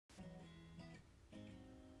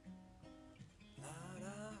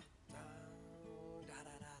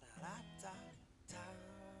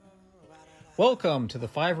Welcome to the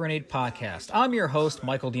 5 Run 8 podcast. I'm your host,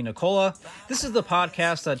 Michael D. Nicola. This is the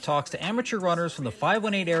podcast that talks to amateur runners from the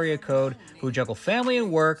 518 area code who juggle family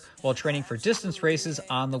and work while training for distance races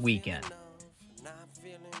on the weekend.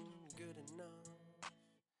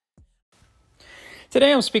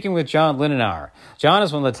 Today I'm speaking with John Lindenauer. John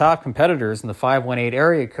is one of the top competitors in the 518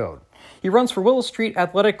 area code. He runs for Willow Street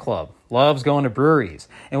Athletic Club, loves going to breweries,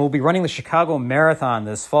 and will be running the Chicago Marathon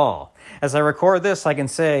this fall. As I record this, I can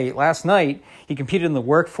say last night he competed in the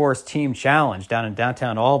Workforce Team Challenge down in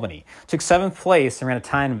downtown Albany, took 7th place and ran a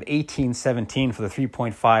time of 18:17 for the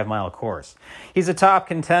 3.5-mile course. He's a top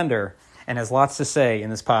contender and has lots to say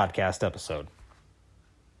in this podcast episode.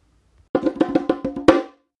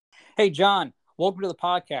 Hey, John, welcome to the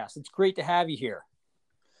podcast. It's great to have you here.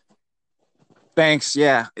 Thanks.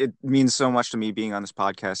 Yeah, it means so much to me being on this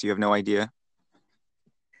podcast. You have no idea.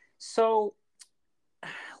 So,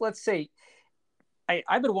 let's see.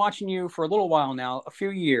 I've been watching you for a little while now, a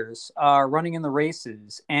few years, running in the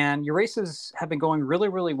races, and your races have been going really,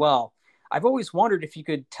 really well. I've always wondered if you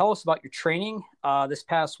could tell us about your training this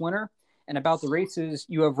past winter and about the races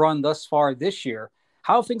you have run thus far this year.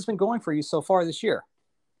 How have things been going for you so far this year?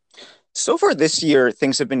 So far this year,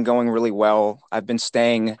 things have been going really well. I've been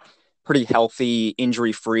staying pretty healthy,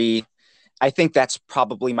 injury-free. I think that's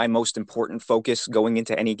probably my most important focus going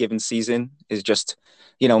into any given season is just,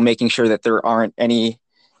 making sure that there aren't any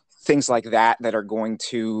things like that are going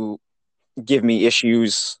to give me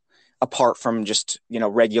issues apart from just,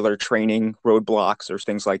 regular training roadblocks or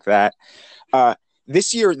things like that.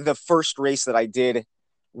 This year, the first race that I did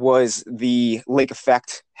was the Lake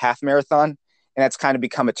Effect half marathon, and that's kind of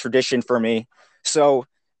become a tradition for me. So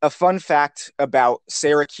a fun fact about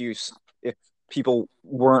Syracuse, if people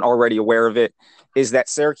weren't already aware of it, is that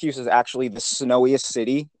Syracuse is actually the snowiest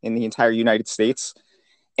city in the entire United States,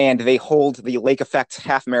 and they hold the Lake Effect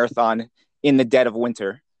half marathon in the dead of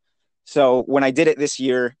winter. So when I did it this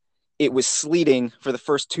year, it was sleeting for the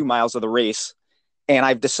first 2 miles of the race, and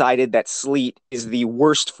I've decided that sleet is the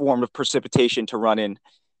worst form of precipitation to run in.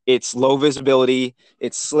 It's low visibility,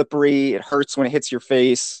 it's slippery, it hurts when it hits your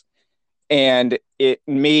face, and it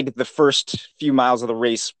made the first few miles of the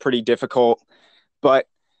race pretty difficult. But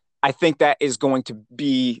I think that is going to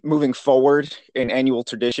be moving forward an annual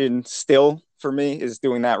tradition still for me is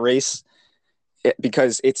doing that race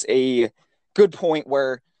because it's a good point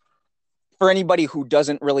where for anybody who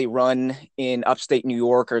doesn't really run in upstate New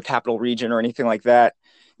York or Capital Region or anything like that,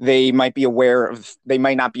 they might not be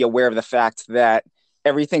aware of the fact that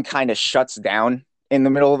everything kind of shuts down in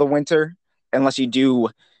the middle of the winter unless you do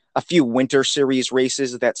a few winter series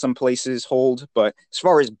races that some places hold. But as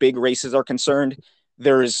far as big races are concerned,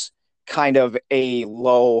 there's kind of a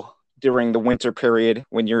lull during the winter period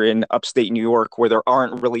when you're in upstate New York where there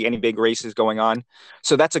aren't really any big races going on.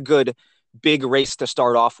 So that's a good big race to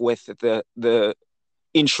start off with the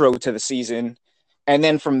intro to the season. And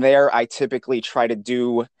then from there, I typically try to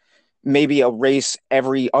do maybe a race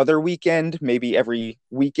every other weekend, maybe every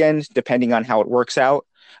weekend, depending on how it works out.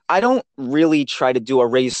 I don't really try to do a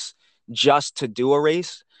race just to do a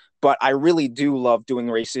race, but I really do love doing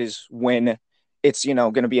races when it's,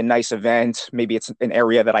 going to be a nice event. Maybe it's an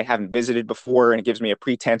area that I haven't visited before and it gives me a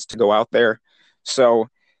pretense to go out there. So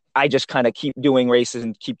I just kind of keep doing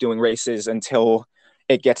races until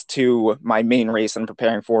it gets to my main race I'm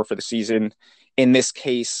preparing for the season. In this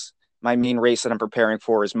case, my main race that I'm preparing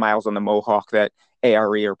for is Miles on the Mohawk that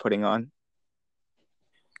ARE are putting on.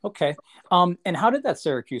 Okay. And how did that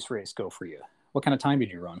Syracuse race go for you? What kind of time did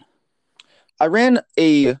you run? I ran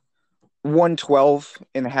a 1:12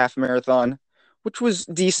 in the half marathon, which was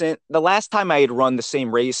decent. The last time I had run the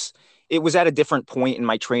same race, it was at a different point in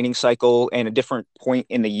my training cycle and a different point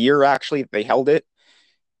in the year, actually, they held it.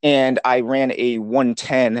 And I ran a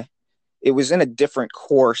 1:10. It was in a different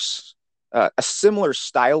course, a similar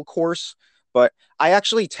style course, but I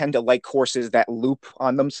actually tend to like courses that loop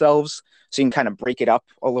on themselves so you can kind of break it up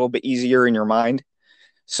a little bit easier in your mind.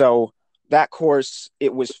 So that course,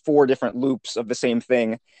 it was 4 different loops of the same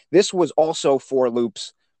thing. This was also 4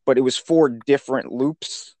 loops, but it was 4 different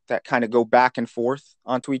loops that kind of go back and forth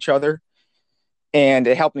onto each other. And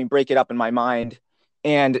it helped me break it up in my mind.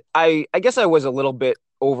 And I guess I was a little bit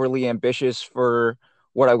overly ambitious for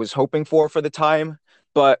what I was hoping for the time.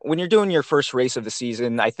 But when you're doing your first race of the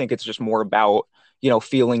season, I think it's just more about,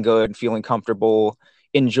 feeling good, feeling comfortable,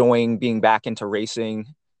 enjoying being back into racing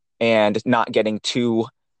and not getting too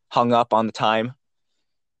hung up on the time.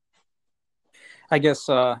 I guess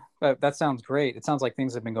that sounds great. It sounds like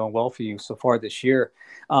things have been going well for you so far this year.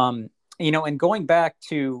 And going back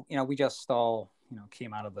to, we just all,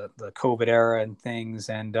 came out of the COVID era and things.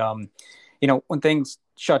 And, when things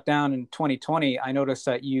shut down in 2020, I noticed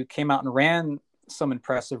that you came out and ran some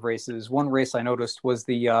impressive races. One race I noticed was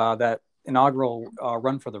the that inaugural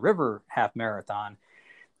Run for the River half marathon.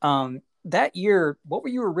 That year, what were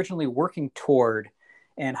you originally working toward,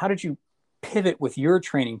 and how did you pivot with your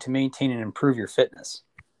training to maintain and improve your fitness?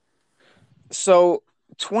 So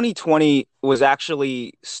 2020 was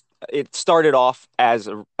actually, it started off as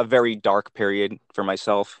a very dark period for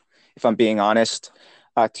myself, if I'm being honest.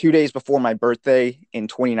 2 days before my birthday in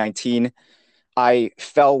 2019, I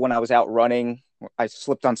fell when I was out running. I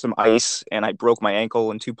slipped on some ice and I broke my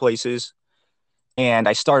ankle in two places. And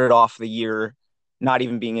I started off the year not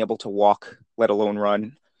even being able to walk, let alone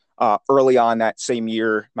run. Early on that same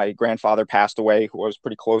year, my grandfather passed away, who I was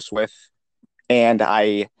pretty close with. And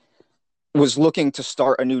I was looking to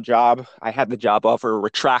start a new job. I had the job offer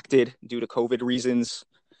retracted due to COVID reasons.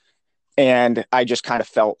 And I just kind of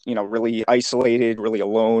felt, really isolated, really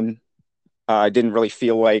alone. I didn't really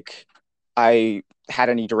feel like I had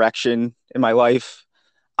any direction in my life.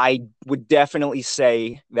 I would definitely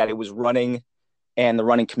say that it was running and the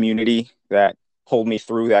running community that pulled me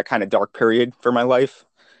through that kind of dark period for my life.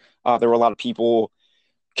 There were a lot of people,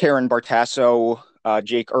 Karen Bartasso,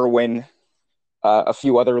 Jake Irwin, a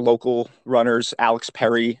few other local runners, Alex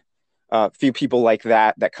Perry, a few people like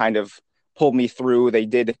that that kind of pulled me through. They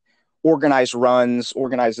did organized runs,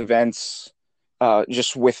 organized events,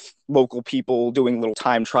 just with local people doing little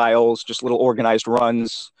time trials, just little organized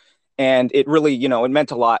runs. And it really, it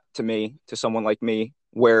meant a lot to me, to someone like me,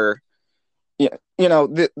 where,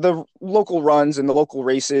 the local runs and the local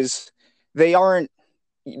races, they aren't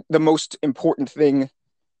the most important thing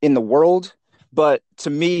in the world, but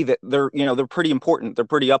to me that they're pretty important. They're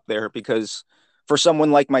pretty up there because for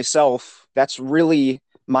someone like myself, that's really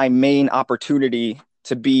my main opportunity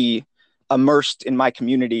to be immersed in my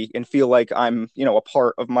community and feel like I'm, a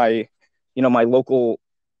part of my, my local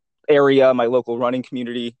area, my local running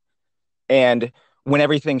community. And when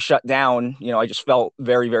everything shut down, I just felt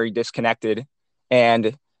very, very disconnected.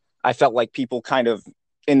 And I felt like people kind of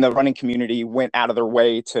in the running community went out of their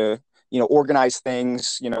way to, organize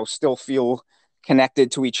things, still feel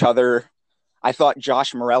connected to each other. I thought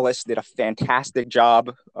Josh Morellis did a fantastic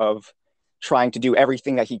job of trying to do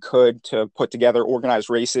everything that he could to put together organized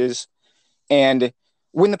races. And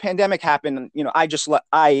when the pandemic happened, I just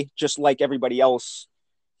like everybody else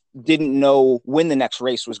didn't know when the next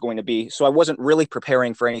race was going to be. So I wasn't really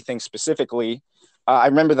preparing for anything specifically. I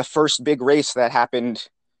remember the first big race that happened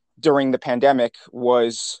during the pandemic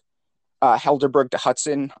was Helderberg to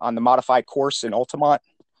Hudson on the modified course in Altamont.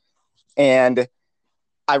 And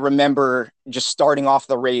I remember just starting off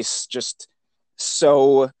the race, just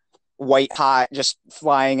so white hot, just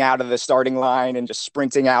flying out of the starting line and just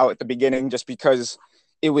sprinting out at the beginning, just because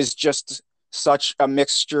it was just such a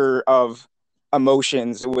mixture of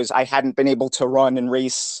emotions. I hadn't been able to run and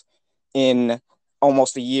race in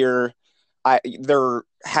almost a year. There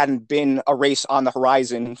hadn't been a race on the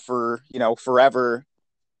horizon for, forever.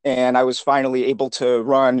 And I was finally able to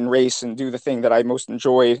run and race and do the thing that I most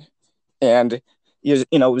enjoyed. And, it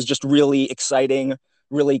was just really exciting,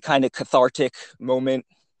 really kind of cathartic moment,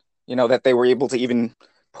 that they were able to even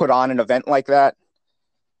put on an event like that.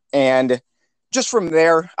 And just from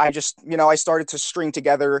there, I started to string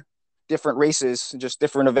together different races, just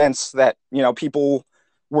different events that, people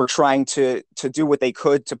were trying to do what they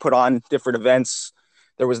could to put on different events.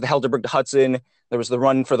 There was the Helderberg to Hudson. There was the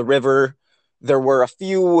Run for the River. There were a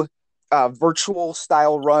few virtual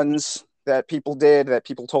style runs that people did that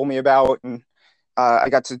people told me about. And I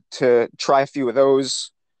got to try a few of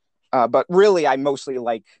those. But really, I mostly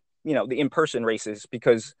like, the in-person races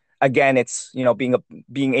because, again, it's,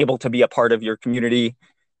 being able to be a part of your community,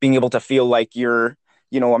 being able to feel like you're,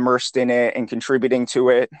 immersed in it and contributing to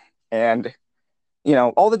it. And,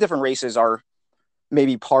 all the different races are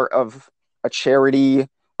maybe part of a charity,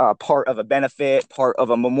 part of a benefit, part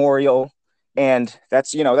of a memorial. And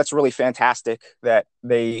that's really fantastic that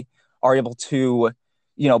they are able to,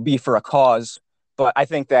 be for a cause. But I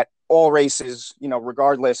think that all races,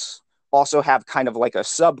 regardless, also have kind of like a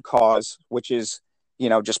sub cause, which is,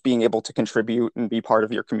 just being able to contribute and be part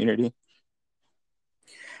of your community.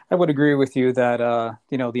 I would agree with you that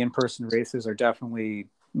the in-person races are definitely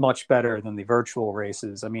much better than the virtual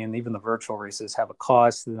races. I mean, even the virtual races have a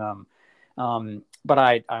cause to them. But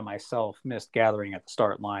I myself missed gathering at the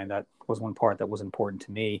start line. That was one part that was important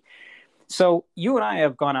to me. So you and I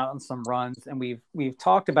have gone out on some runs, and we've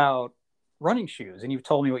talked about running shoes, and you've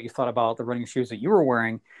told me what you thought about the running shoes that you were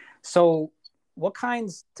wearing. So can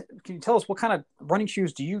you tell us what kind of running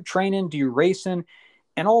shoes do you train in? Do you race in?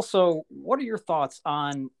 And also, what are your thoughts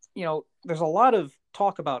on, there's a lot of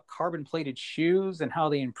talk about carbon plated shoes and how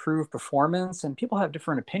they improve performance, and people have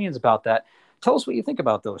different opinions about that. Tell us what you think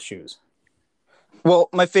about those shoes. Well,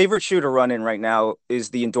 my favorite shoe to run in right now is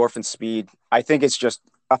the Endorphin Speed. I think it's just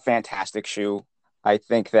a fantastic shoe. I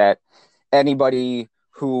think that anybody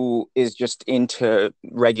who is just into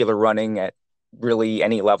regular running at really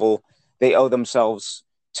any level, they owe themselves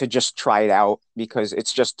to just try it out because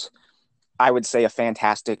it's just, I would say, a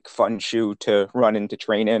fantastic, fun shoe to run and to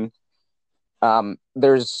train in.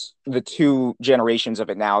 There's the two generations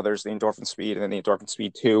of it now. There's the Endorphin Speed and then the Endorphin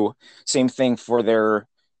Speed 2. Same thing for their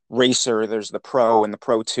racer. There's the Pro and the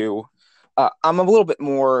Pro 2. I'm a little bit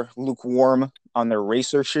more lukewarm on their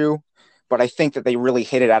racer shoe, but I think that they really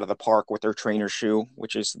hit it out of the park with their trainer shoe,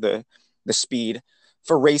 which is the Speed.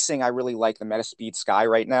 For racing, I really like the Metaspeed Sky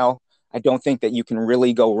right now. I don't think that you can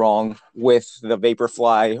really go wrong with the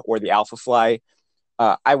Vaporfly or the Alpha Fly.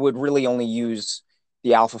 I would really only use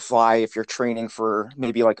the Alpha Fly if you're training for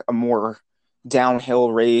maybe like a more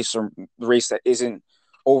downhill race or race that isn't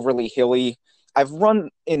overly hilly. I've run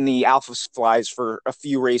in the Alpha Flies for a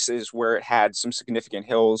few races where it had some significant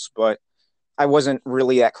hills, but I wasn't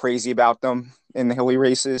really that crazy about them in the hilly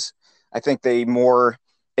races. I think they more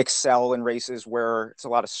excel in races where it's a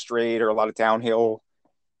lot of straight or a lot of downhill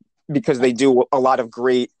because they do a lot of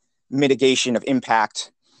great mitigation of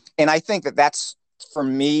impact. And I think that that's for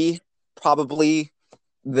me probably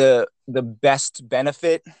the best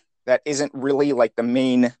benefit that isn't really like the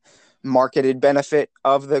main marketed benefit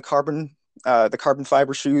of the carbon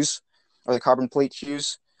fiber shoes or the carbon plate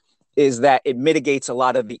shoes is that it mitigates a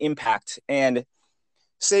lot of the impact. And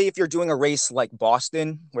say if you're doing a race like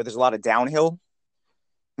Boston where there's a lot of downhill,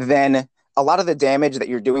 then a lot of the damage that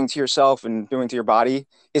you're doing to yourself and doing to your body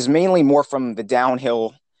is mainly more from the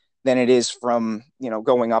downhill than it is from,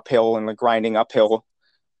 going uphill and the grinding uphill.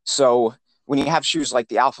 So when you have shoes like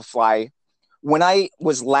the Alpha Fly, when I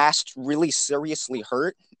was last really seriously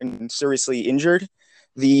hurt and seriously injured,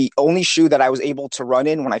 the only shoe that I was able to run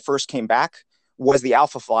in when I first came back was the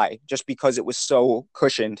Alpha Fly, just because it was so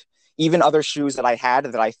cushioned. Even other shoes that I had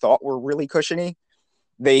that I thought were really cushiony,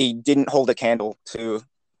 they didn't hold a candle to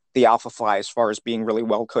the Alpha Fly as far as being really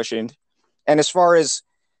well cushioned. And as far as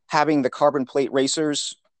having the carbon plate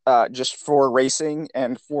racers just for racing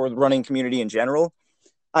and for the running community in general,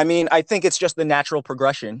 I mean, I think it's just the natural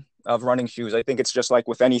progression of running shoes. I think it's just like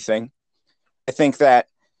with anything. I think that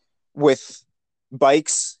with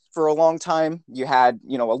bikes for a long time, you had,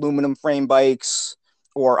 aluminum frame bikes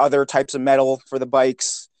or other types of metal for the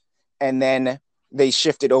bikes. And then they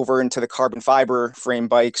shifted over into the carbon fiber frame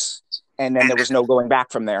bikes. And then there was no going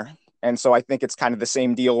back from there. And so I think it's kind of the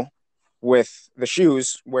same deal with the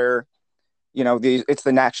shoes where, it's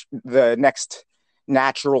the next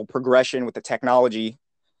natural progression with the technology.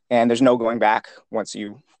 And there's no going back once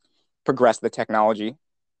you progress the technology.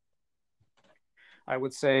 I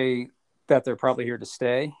would say that they're probably here to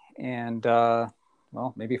stay. And,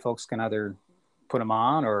 well, maybe folks can either put them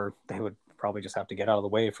on or they would probably just have to get out of the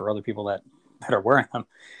way for other people that are wearing them.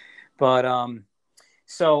 But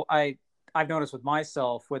so I've noticed with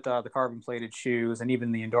myself with the carbon plated shoes and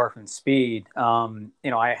even the Endorphin Speed,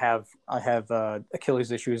 I have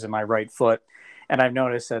Achilles issues in my right foot. And I've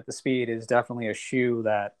noticed that the Speed is definitely a shoe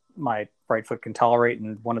that my right foot can tolerate,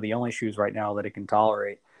 and one of the only shoes right now that it can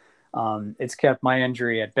tolerate. It's kept my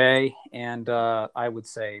injury at bay, and I would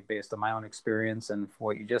say, based on my own experience and for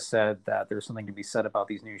what you just said, that there's something to be said about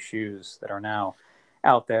these new shoes that are now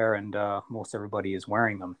out there, and most everybody is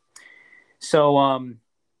wearing them. So, and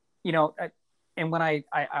when I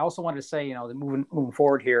also wanted to say, that moving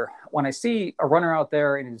forward here, when I see a runner out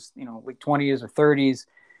there in his, like 20s or 30s,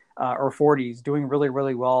 or 40s doing really,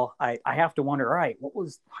 really well, I have to wonder, all right, what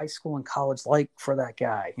was high school and college like for that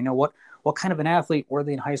guy? What kind of an athlete were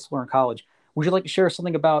they in high school or in college? Would you like to share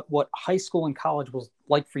something about what high school and college was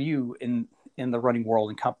like for you in the running world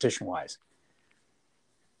and competition wise?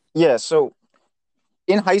 Yeah, so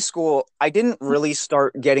in high school, I didn't really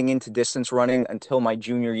start getting into distance running until my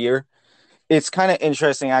junior year. It's kind of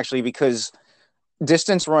interesting actually because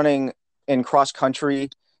distance running and cross country,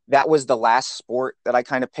 that was the last sport that I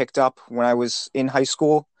kind of picked up when I was in high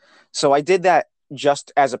school. So I did that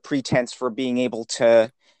just as a pretense for being able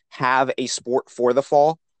to have a sport for the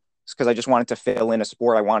fall because I just wanted to fill in a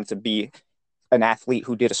sport. I wanted to be an athlete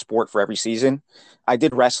who did a sport for every season. I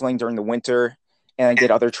did wrestling during the winter and I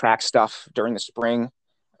did other track stuff during the spring,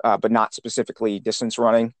 but not specifically distance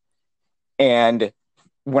running. And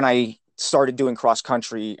when I started doing cross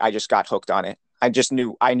country, I just got hooked on it. I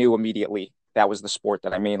knew immediately that was the sport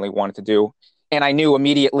that I mainly wanted to do. And I knew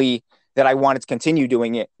immediately that I wanted to continue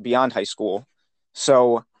doing it beyond high school.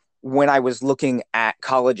 So when I was looking at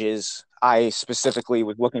colleges, I specifically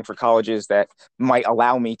was looking for colleges that might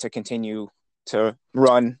allow me to continue to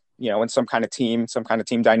run, in some kind of team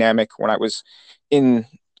dynamic when I was in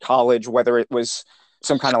college, whether it was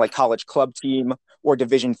some kind of like college club team or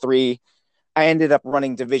Division 3. I ended up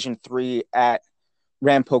running Division 3 at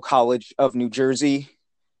Rampo College of New Jersey.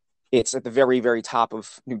 It's at the very, very top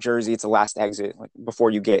of New Jersey. It's the last exit, like,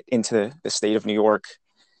 before you get into the state of New York.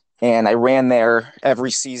 And I ran there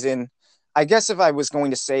every season. I guess if I was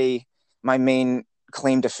going to say my main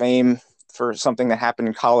claim to fame for something that happened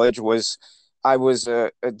in college was I was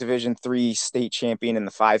a Division 3 state champion in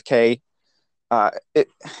the 5K.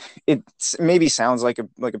 It maybe sounds like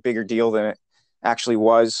a bigger deal than it actually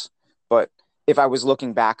was, but if I was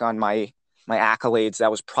looking back on my accolades,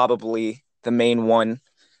 that was probably the main one.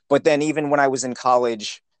 But then even when I was in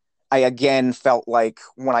college, I again felt like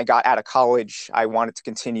when I got out of college, I wanted to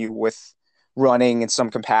continue with running in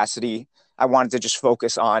some capacity. I wanted to just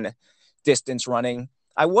focus on distance running.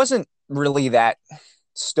 I wasn't really that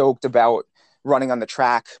stoked about running on the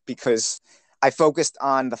track because I focused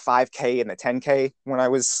on the 5K and the 10K when I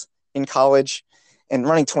was in college, and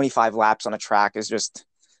running 25 laps on a track is just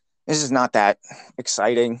this is not that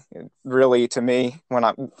exciting really to me when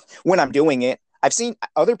I'm doing it. I've seen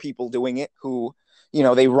other people doing it who,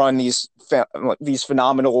 they run these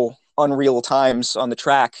phenomenal unreal times on the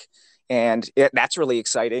track, and that's really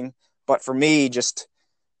exciting. But for me, just,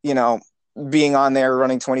 you know, being on there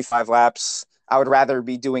running 25 laps, I would rather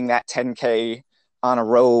be doing that 10K on a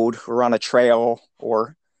road or on a trail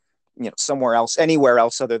or, somewhere else, anywhere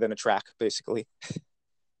else other than a track, basically.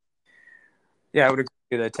 Yeah, I would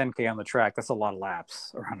agree that 10K on the track, that's a lot of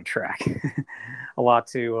laps around a track. A lot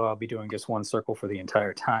to be doing just one circle for the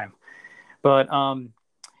entire time. But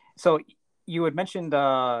so you had mentioned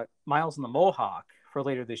Miles in the Mohawk for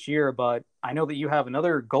later this year, but I know that you have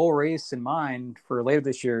another goal race in mind for later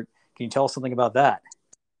this year. Can you tell us something about that?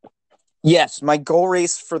 Yes, my goal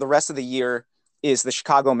race for the rest of the year is the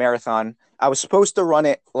Chicago Marathon. I was supposed to run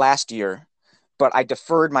it last year, but I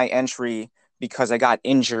deferred my entry because I got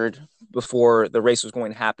injured before the race was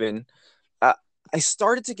going to happen. Uh, I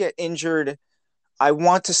started to get injured, I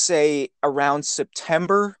want to say around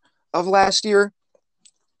September of last year,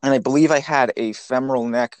 and I believe I had a femoral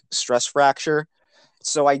neck stress fracture.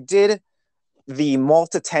 So I did the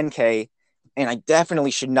Malta 10K, and I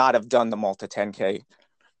definitely should not have done the Malta 10K.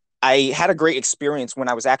 I had a great experience when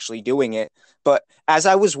I was actually doing it, but as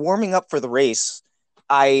I was warming up for the race,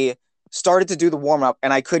 I started to do the warm up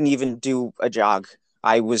and I couldn't even do a jog.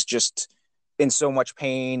 I was just in so much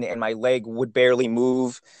pain and my leg would barely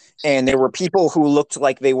move. And there were people who looked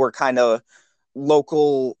like they were kind of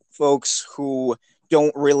local folks who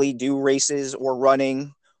don't really do races or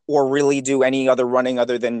running or really do any other running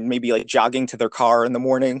other than maybe like jogging to their car in the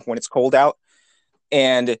morning when it's cold out.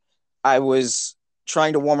 And I was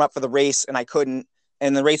trying to warm up for the race and I couldn't.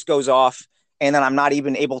 And the race goes off, and then I'm not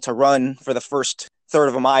even able to run for the first third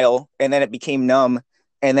of a mile. And then it became numb.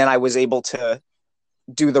 And then I was able to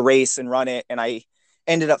do the race and run it. And I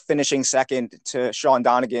ended up finishing second to Sean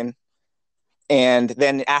Donegan. And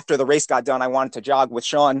then after the race got done, I wanted to jog with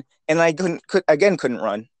Sean, and I couldn't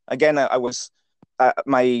run. Again, I was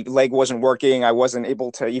my leg wasn't working. I wasn't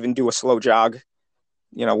able to even do a slow jog,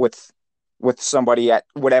 with somebody at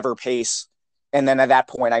whatever pace. And then at that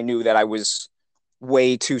point, I knew that I was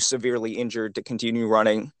way too severely injured to continue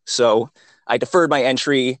running. So I deferred my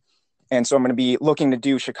entry. And so I'm going to be looking to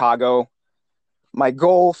do Chicago. My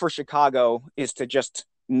goal for Chicago is to just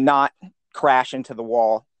not crash into the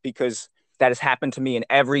wall, because that has happened to me in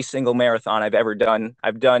every single marathon I've ever done.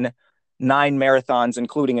 I've done 9 marathons,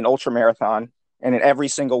 including an ultra marathon. And in every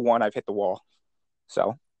single one, I've hit the wall.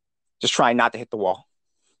 So just trying not to hit the wall.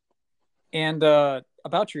 And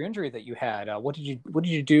about your injury that you had, what did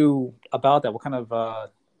you do about that? What kind of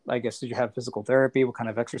I guess did you have physical therapy? What kind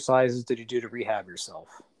of exercises did you do to rehab yourself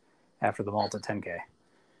after the Malta 10K?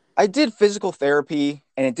 I did physical therapy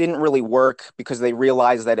and it didn't really work because they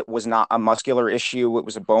realized that it was not a muscular issue, it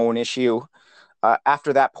was a bone issue.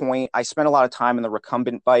 After that point, I spent a lot of time in the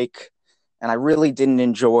recumbent bike, and I really didn't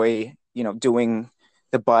enjoy, doing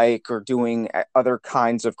the bike or doing other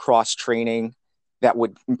kinds of cross training that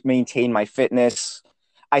would maintain my fitness.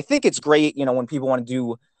 I think it's great, when people want to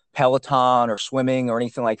do Peloton or swimming or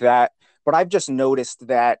anything like that. But I've just noticed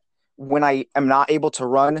that when I am not able to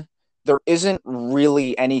run, there isn't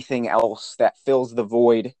really anything else that fills the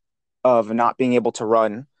void of not being able to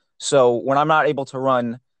run. So when I'm not able to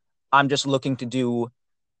run, I'm just looking to do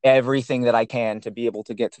everything that I can to be able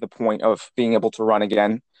to get to the point of being able to run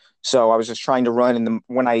again. So I was just trying to run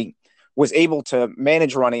when I was able to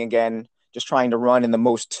manage running again, just trying to run in the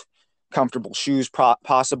most comfortable shoes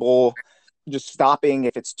possible, just stopping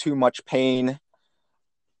if it's too much pain.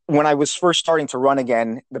 When I was first starting to run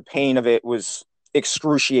again, the pain of it was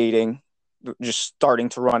excruciating, just starting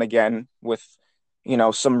to run again with,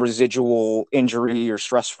 some residual injury or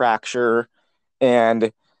stress fracture.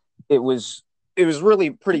 And it was it was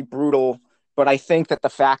really pretty brutal. But I think that the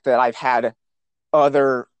fact that I've had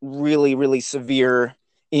other really, really severe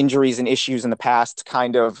injuries and issues in the past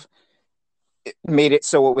kind of made it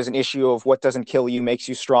so it was an issue of what doesn't kill you makes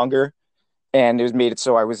you stronger. And it was made it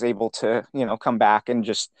so I was able to, come back and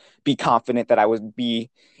just be confident that I would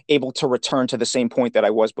be able to return to the same point that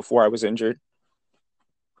I was before I was injured.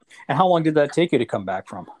 It And how long did that take you to come back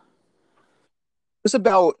from? was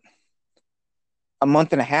about a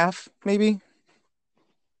month and a half, maybe.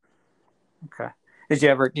 Okay. Did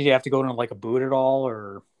you have to go to like a boot at all,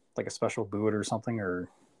 or like a special boot or something, or?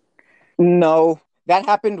 No, that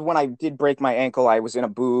happened when I did break my ankle. I was in a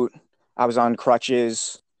boot, I was on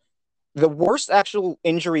crutches. The worst actual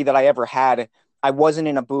injury that I ever had, I wasn't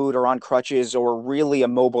in a boot or on crutches or really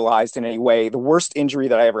immobilized in any way. The worst injury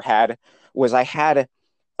that I ever had was I had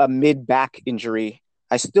a mid back injury.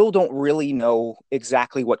 I still don't really know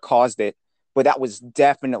exactly what caused it, but that was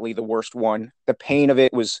definitely the worst one. The pain of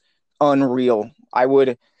it was unreal.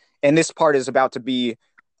 And this part is about to be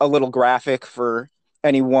a little graphic for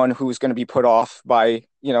anyone who's going to be put off by,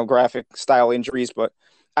 graphic style injuries, but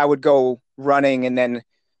I would go running and then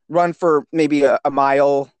run for maybe a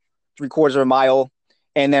mile, 3/4 of a mile,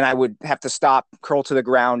 and then I would have to stop, curl to the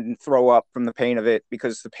ground, and throw up from the pain of it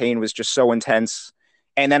because the pain was just so intense.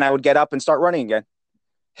 And then I would get up and start running again.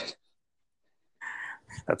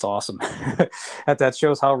 That's awesome. That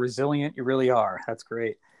shows how resilient you really are. That's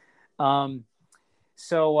great. Um,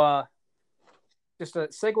 so just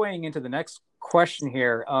segueing into the next question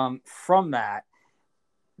here. From that,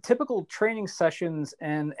 typical training sessions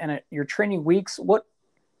and your training weeks. What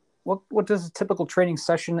does a typical training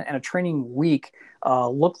session and a training week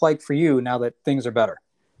look like for you now that things are better?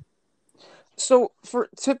 So for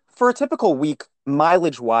a typical week,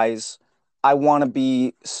 mileage wise, I want to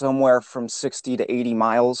be somewhere from 60 to 80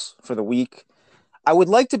 miles for the week. I would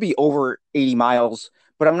like to be over 80 miles,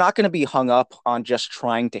 but I'm not going to be hung up on just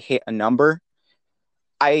trying to hit a number.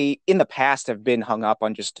 I, in the past, have been hung up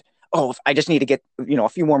on just, oh, I just need to get, a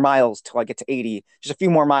few more miles till I get to 80, just a few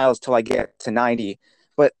more miles till I get to 90.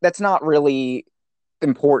 But that's not really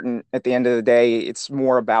important at the end of the day. It's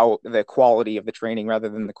more about the quality of the training rather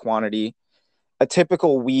than the quantity. A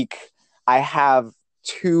typical week, I have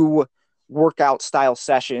two workout style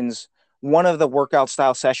sessions. One of the workout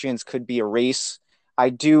style sessions could be a race. I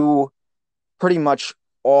do pretty much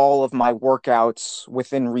all of my workouts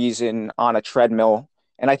within reason on a treadmill.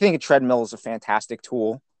 And I think a treadmill is a fantastic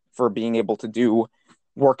tool for being able to do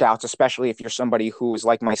workouts, especially if you're somebody who is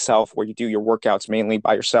like myself, where you do your workouts mainly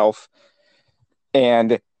by yourself.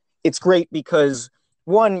 And it's great because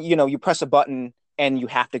one, you press a button and you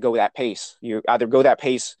have to go that pace. You either go that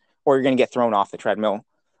pace or you're going to get thrown off the treadmill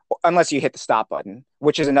unless you hit the stop button,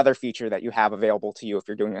 which is another feature that you have available to you if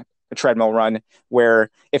you're doing a treadmill run, where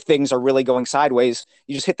if things are really going sideways,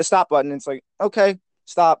 you just hit the stop button. And it's like, okay,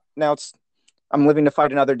 stop. Now I'm living to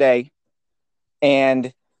fight another day.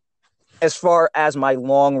 And as far as my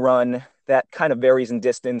long run, that kind of varies in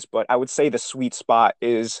distance, but I would say the sweet spot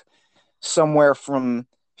is somewhere from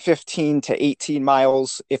 15 to 18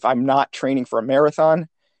 miles if I'm not training for a marathon.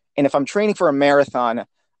 And if I'm training for a marathon,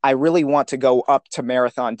 I really want to go up to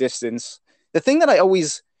marathon distance. The thing that I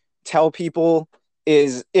always tell people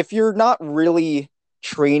is if you're not really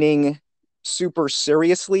training super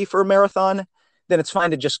seriously for a marathon, then it's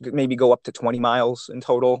fine to just maybe go up to 20 miles in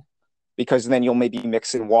total, because then you'll maybe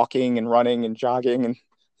mix in walking and running and jogging and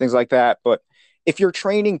things like that. But if you're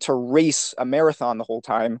training to race a marathon the whole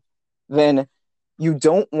time, then you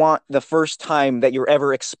don't want the first time that you're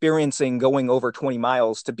ever experiencing going over 20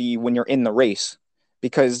 miles to be when you're in the race.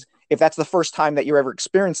 Because if that's the first time that you're ever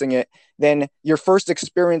experiencing it, then you're first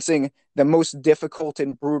experiencing the most difficult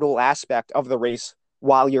and brutal aspect of the race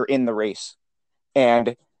while you're in the race.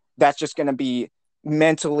 And that's just going to be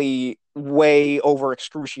mentally way over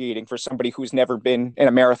excruciating for somebody who's never been in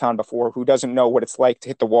a marathon before, who doesn't know what it's like to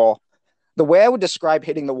hit the wall. The way I would describe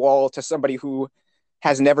hitting the wall to somebody who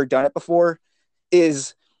has never done it before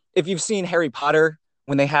is, if you've seen Harry Potter,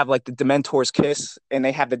 when they have like the Dementor's kiss and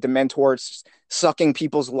they have the Dementors sucking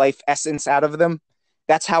people's life essence out of them,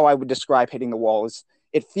 that's how I would describe hitting the wall. Is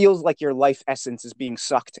it feels like your life essence is being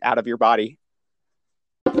sucked out of your body.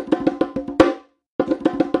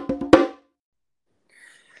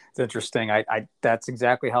 It's interesting. I that's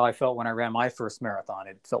exactly how I felt when I ran my first marathon.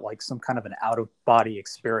 It felt like some kind of an out of body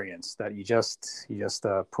experience that you just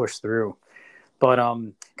push through. But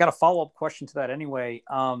got a follow up question to that anyway.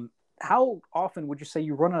 How often would you say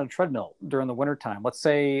you run on a treadmill during the wintertime? Let's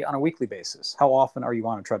say on a weekly basis. How often are you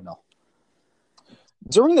on a treadmill?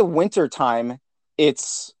 During the winter time,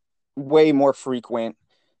 it's way more frequent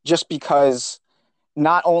just because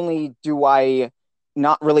not only do I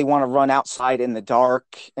not really want to run outside in the dark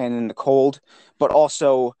and in the cold, but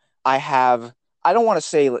also I have, I don't want to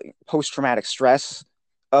say like post traumatic stress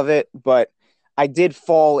of it, but I did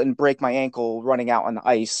fall and break my ankle running out on the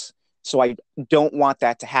ice. So I don't want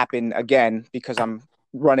that to happen again because I'm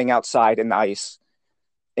running outside in the ice.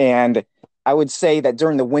 And I would say that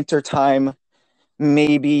during the winter time,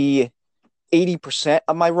 maybe 80%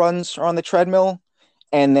 of my runs are on the treadmill.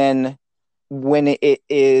 And then when it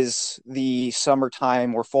is the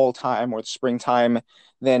summertime or fall time or the springtime,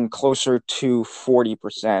 then closer to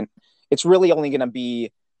 40%. It's really only going to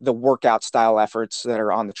be the workout style efforts that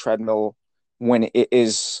are on the treadmill when it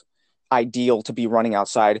is ideal to be running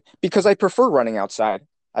outside because I prefer running outside.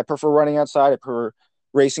 I prefer running outside. I prefer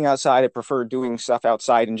racing outside. I prefer doing stuff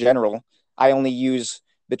outside in general. I only use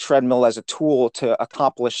the treadmill as a tool to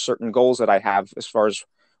accomplish certain goals that I have as far as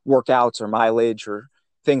workouts or mileage or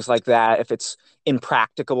things like that. If it's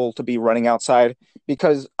impracticable to be running outside,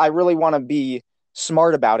 because I really want to be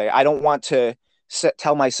smart about it. I don't want to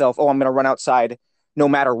tell myself, oh, I'm going to run outside no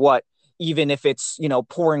matter what, even if it's,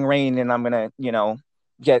 pouring rain and I'm going to,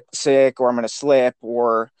 get sick or I'm going to slip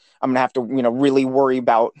or I'm going to have to, really worry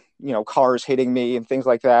about, cars hitting me and things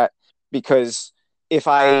like that. Because if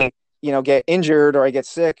I, get injured or I get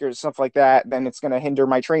sick or stuff like that, then it's going to hinder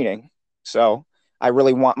my training. So I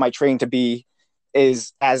really want my train to be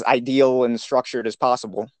is as ideal and structured as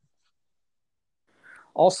possible.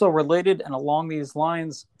 Also related and along these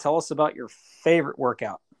lines, tell us about your favorite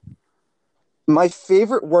workout. My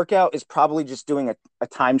favorite workout is probably just doing a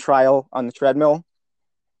time trial on the treadmill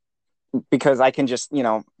because I can just,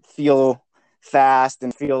 feel fast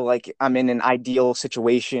and feel like I'm in an ideal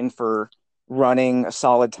situation for running a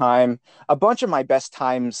solid time. A bunch of my best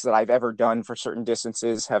times that I've ever done for certain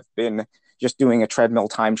distances have been just doing a treadmill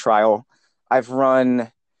time trial. I've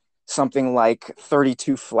run something like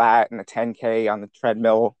 32 flat and a 10K on the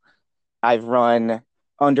treadmill. I've run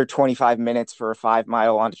under 25 minutes for a 5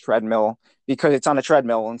 mile on a treadmill because it's on a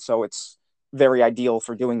treadmill. And so it's very ideal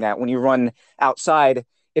for doing that. When you run outside,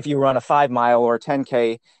 if you run a 5 mile or a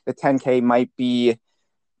 10K, the 10K might be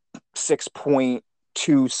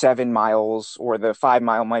 6.27 miles, or the 5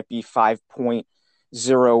 mile might be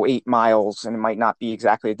 5.08 miles, and it might not be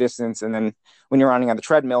exactly a distance. And then when you're running on the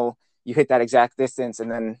treadmill, you hit that exact distance, and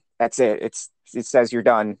then that's it. It says you're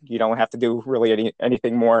done. You don't have to do really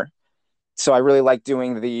anything more. So I really like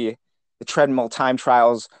doing the treadmill time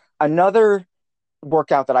trials. Another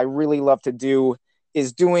workout that I really love to do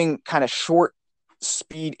is doing kind of short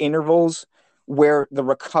speed intervals where the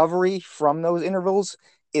recovery from those intervals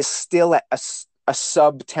is still at a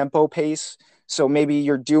sub tempo pace. So maybe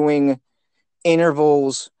you're doing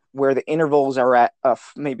intervals where the intervals are at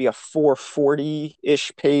maybe a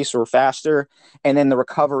 440-ish pace or faster, and then the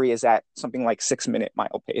recovery is at something like 6 minute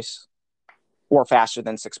mile pace or faster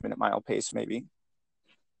than 6 minute mile pace, maybe.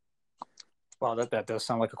 Wow, that does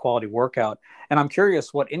sound like a quality workout. And I'm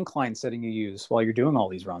curious what incline setting you use while you're doing all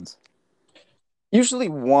these runs. Usually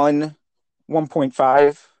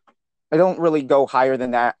 1.5. I don't really go higher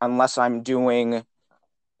than that unless I'm doing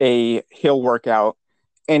a hill workout.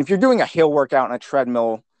 And if you're doing a hill workout on a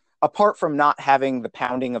treadmill, apart from not having the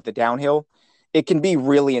pounding of the downhill, it can be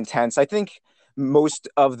really intense. I think most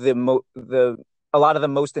of the a lot of the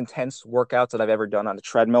most intense workouts that I've ever done on a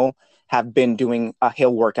treadmill have been doing a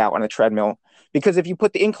hill workout on a treadmill. Because if you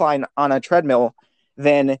put the incline on a treadmill,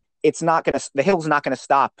 then the hill's not gonna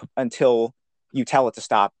stop until you tell it to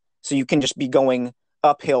stop. So you can just be going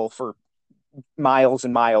uphill for miles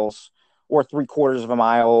and miles, or 3/4 of a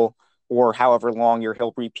mile, or however long your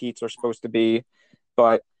hill repeats are supposed to be.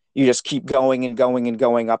 But you just keep going and going and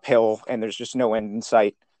going uphill, and there's just no end in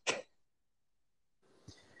sight.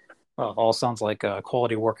 Well, all sounds like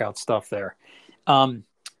quality workout stuff there. Um,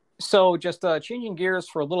 so just changing gears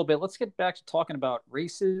for a little bit, let's get back to talking about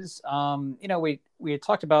races. We had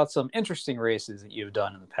talked about some interesting races that you've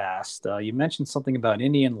done in the past. You mentioned something about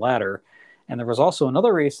Indian Ladder, and there was also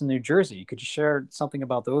another race in New Jersey. Could you share something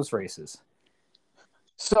about those races?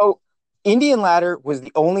 So, Indian Ladder was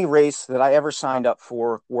the only race that I ever signed up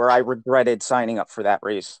for where I regretted signing up for that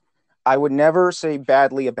race. I would never say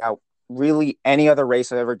badly about really any other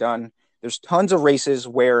race I've ever done. There's tons of races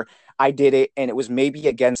where I did it and it was maybe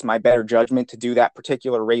against my better judgment to do that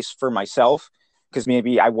particular race for myself because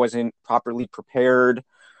maybe I wasn't properly prepared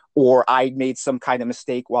or I made some kind of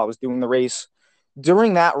mistake while I was doing the race.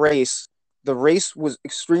 During that race, the race was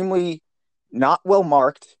extremely not well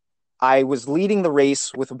marked. I was leading the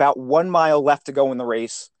race with about 1 mile left to go in the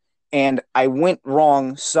race, and I went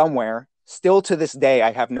wrong somewhere. Still to this day,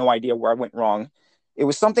 I have no idea where I went wrong. It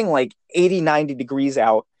was something like 80, 90 degrees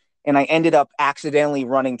out, and I ended up accidentally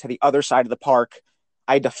running to the other side of the park.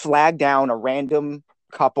 I had to flag down a random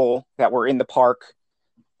couple that were in the park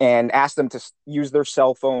and ask them to use their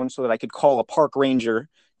cell phone so that I could call a park ranger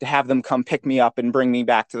to have them come pick me up and bring me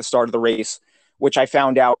back to the start of the race, which I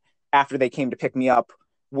found out after they came to pick me up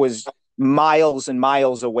was miles and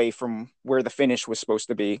miles away from where the finish was supposed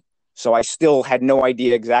to be. So I still had no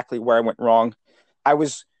idea exactly where I went wrong. I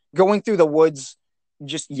was going through the woods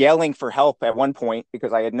just yelling for help at one point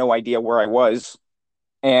because I had no idea where I was.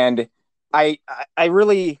 And I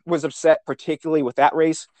really was upset, particularly with that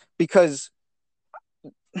race, because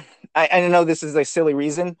I know this is a silly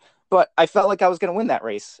reason, but I felt like I was going to win that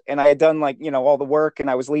race. And I had done like, all the work and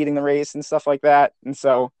I was leading the race and stuff like that. And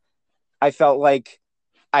so I felt like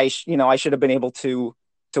I should have been able to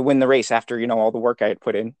win the race after, all the work I had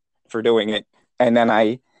put in for doing it. And then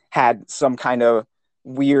I had some kind of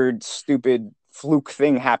weird, stupid fluke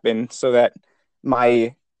thing happen so that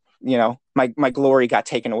my glory got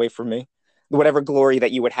taken away from me. Whatever glory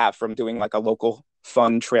that you would have from doing like a local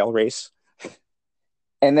fun trail race.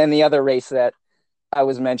 And then the other race that I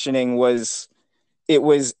was mentioning it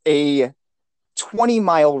was a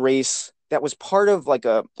 20-mile race that was part of like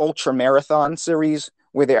a ultra marathon series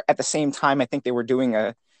where they're at the same time, I think they were doing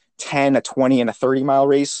a 10, a 20, and a 30-mile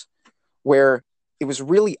race where it was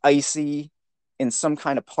really icy in some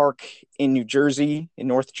kind of park in New Jersey, in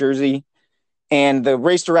North Jersey. And the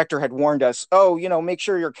race director had warned us, oh, make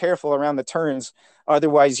sure you're careful around the turns.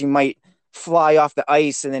 Otherwise, you might fly off the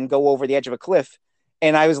ice and then go over the edge of a cliff.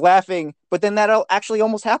 And I was laughing, but then that actually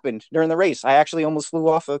almost happened during the race. I actually almost flew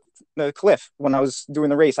off a cliff when I was doing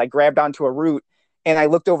the race. I grabbed onto a root and I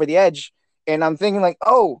looked over the edge and I'm thinking like,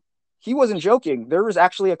 oh, he wasn't joking. There was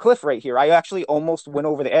actually a cliff right here. I actually almost went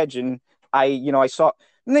over the edge and I saw,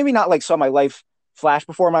 maybe not like saw my life flash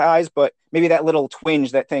before my eyes, but maybe that little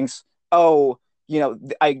twinge that thinks, oh,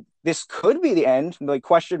 this could be the end, like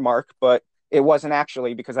question mark, but it wasn't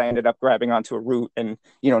actually because I ended up grabbing onto a root and,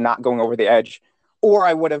 not going over the edge. Or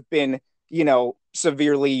I would have been,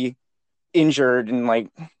 severely injured and like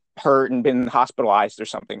hurt and been hospitalized or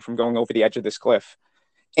something from going over the edge of this cliff.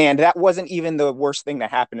 And that wasn't even the worst thing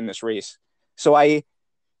that happened in this race. So I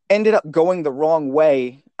ended up going the wrong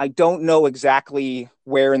way. I don't know exactly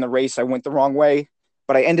where in the race I went the wrong way,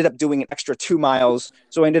 but I ended up doing an extra 2 miles.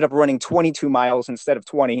 So I ended up running 22 miles instead of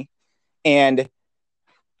 20. And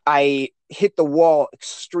I hit the wall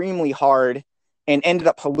extremely hard and ended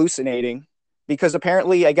up hallucinating because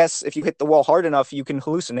apparently, I guess if you hit the wall hard enough, you can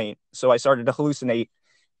hallucinate. So I started to hallucinate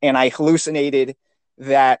and I hallucinated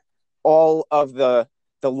that all of the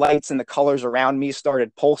lights and the colors around me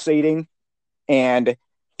started pulsating. And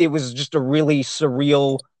it was just a really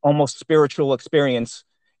surreal, almost spiritual experience.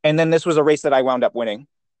 And then this was a race that I wound up winning.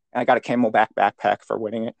 And I got a Camelback backpack for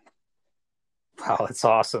winning it. Wow, that's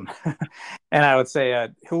awesome. And I would say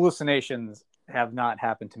hallucinations have not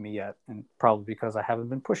happened to me yet, and probably because I haven't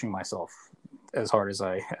been pushing myself as hard as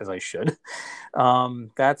I should.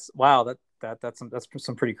 That's wow. That's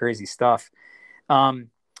some pretty crazy stuff.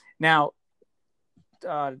 Now,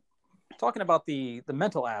 talking about the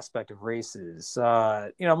mental aspect of races,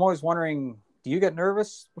 I'm always wondering, do you get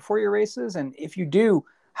nervous before your races? And if you do,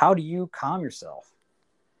 how do you calm yourself?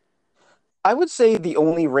 I would say the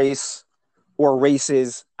only race or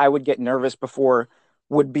races I would get nervous before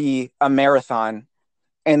would be a marathon.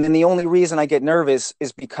 And then the only reason I get nervous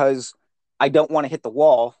is because I don't want to hit the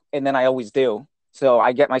wall. And then I always do. So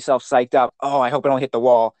I get myself psyched up. Oh, I hope I don't hit the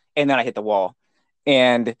wall. And then I hit the wall.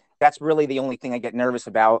 And that's really the only thing I get nervous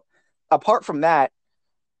about. Apart from that,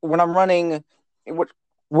 when I'm running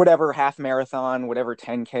whatever half marathon, whatever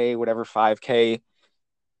 10K, whatever 5K,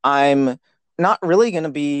 I'm not really going to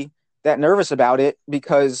be that nervous about it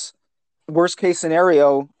because worst case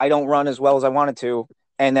scenario, I don't run as well as I wanted to,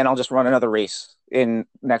 and then I'll just run another race in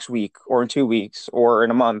next week or in 2 weeks or in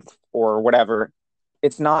a month or whatever.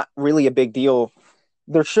 It's not really a big deal.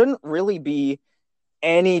 There shouldn't really be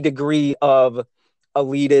any degree of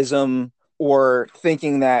elitism or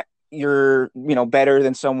thinking that you're, better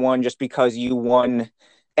than someone just because you won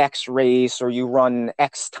X race or you run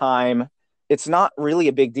X time. It's not really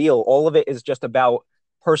a big deal. All of it is just about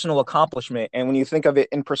personal accomplishment. And when you think of it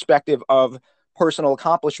in perspective of personal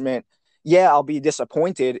accomplishment, yeah, I'll be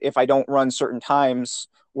disappointed if I don't run certain times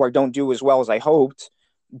or I don't do as well as I hoped,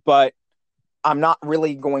 but I'm not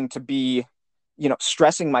really going to be,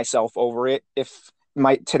 stressing myself over it. If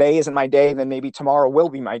my today isn't my day, then maybe tomorrow will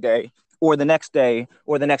be my day, or the next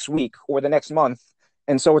week, or the next month.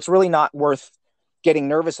 And so it's really not worth getting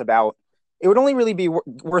nervous about. It would only really be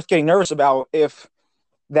worth getting nervous about if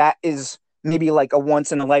that is maybe like a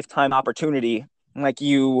once in a lifetime opportunity. Like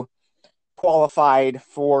you qualified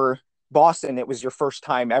for Boston, it was your first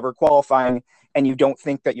time ever qualifying, and you don't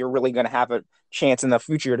think that you're really going to have a chance in the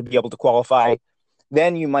future to be able to qualify.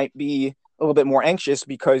 Then you might be a little bit more anxious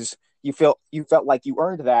because you felt like you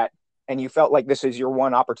earned that, and you felt like this is your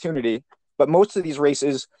one opportunity. But most of these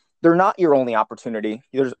races, they're not your only opportunity.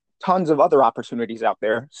 There's tons of other opportunities out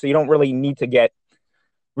there, so you don't really need to get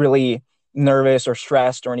really nervous or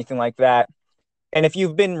stressed or anything like that. And if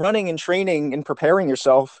you've been running and training and preparing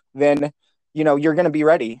yourself, then you're going to be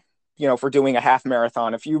ready, for doing a half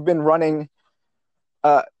marathon. If you've been running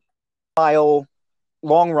mile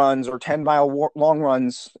long runs or 10-mile long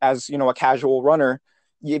runs as, a casual runner,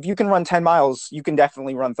 if you can run 10 miles, you can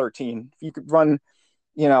definitely run 13. If you could run,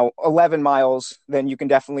 11 miles, then you can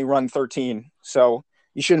definitely run 13. So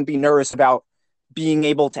you shouldn't be nervous about being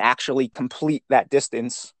able to actually complete that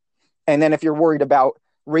distance. And then if you're worried about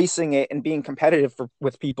racing it and being competitive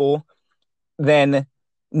with people, then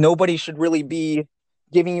nobody should really be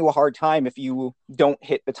giving you a hard time if you don't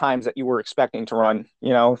hit the times that you were expecting to run.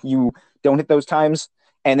 You don't hit those times,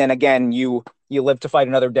 and then again, you live to fight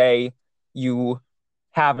another day. You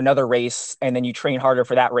have another race, and then you train harder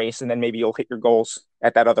for that race, and then maybe you'll hit your goals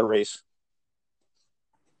at that other race.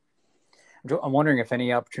 I'm wondering if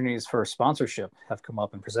any opportunities for sponsorship have come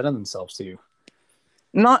up and presented themselves to you.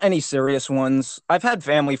 Not any serious ones. I've had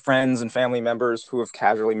family friends and family members who have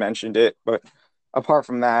casually mentioned it, but apart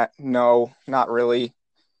from that, no, not really.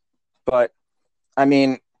 But I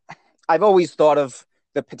mean, I've always thought of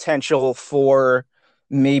the potential for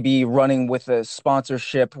maybe running with a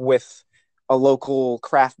sponsorship with a local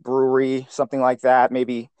craft brewery, something like that.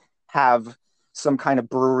 Maybe have some kind of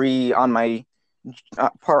brewery on my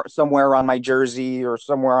part somewhere on my jersey or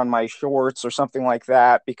somewhere on my shorts or something like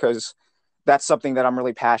that, because that's something that I'm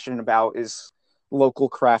really passionate about is local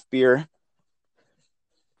craft beer.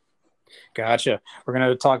 Gotcha. We're going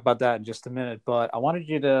to talk about that in just a minute, but I wanted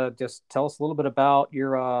you to just tell us a little bit about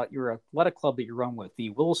your athletic club that you run with, the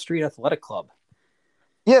Willow Street Athletic Club.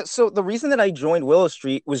 Yeah, so the reason that I joined Willow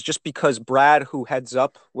Street was just because Brad, who heads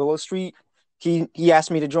up Willow Street, he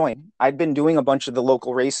asked me to join. I'd been doing a bunch of the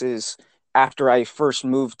local races after I first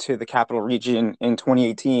moved to the Capital Region in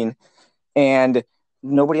 2018, and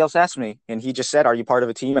nobody else asked me. And he just said, "Are you part of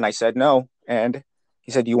a team?" And I said, "No." And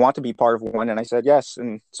he said, "Do you want to be part of one?" And I said, "Yes."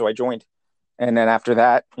 And so I joined. And then after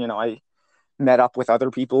that, I met up with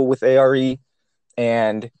other people with ARE,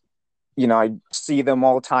 and I see them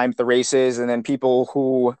all the time at the races, and then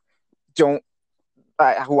people don't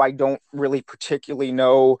who I don't really particularly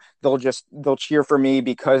know, they'll cheer for me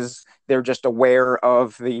because they're just aware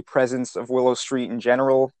of the presence of Willow Street in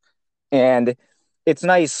general. And it's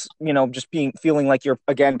nice, just feeling like you're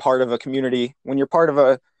again part of a community. When you're part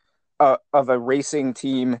of a racing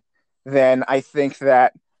team, then I think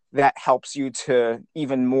that helps you to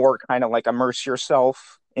even more kind of like immerse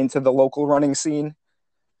yourself into the local running scene.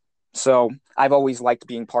 So I've always liked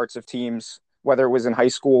being parts of teams, whether it was in high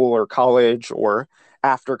school or college or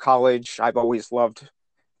after college. I've always loved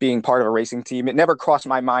being part of a racing team. It never crossed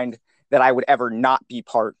my mind that I would ever not be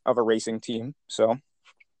part of a racing team. So,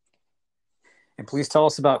 And please tell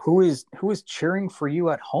us about who is cheering for you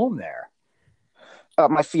at home there.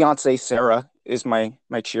 my fiance Sarah is my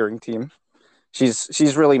cheering team.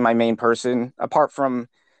 She's really my main person. Apart from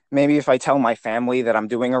maybe if I tell my family that I'm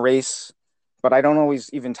doing a race, but I don't always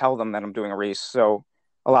even tell them that I'm doing a race. So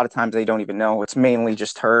a lot of times they don't even know. It's mainly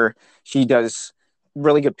just her. She does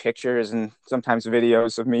really good pictures and sometimes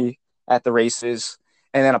videos of me at the races.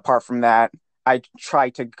 And then apart from that, I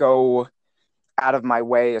try to go out of my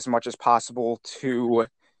way as much as possible to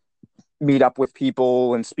meet up with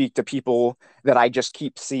people and speak to people that I just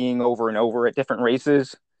keep seeing over and over at different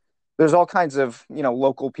races. There's all kinds of,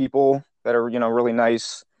 local people that are, really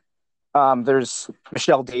nice. There's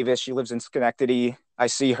Michelle Davis. She lives in Schenectady. I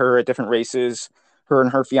see her at different races. Her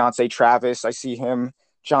and her fiance Travis. I see him.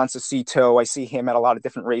 John Cecito. I see him at a lot of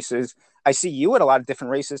different races. I see you at a lot of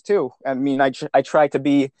different races too. I mean, I try to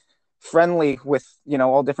be friendly with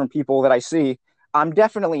all different people that I see. I'm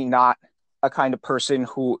definitely not a kind of person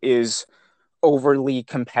who is overly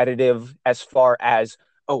competitive as far as,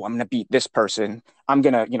 oh, I'm going to beat this person. I'm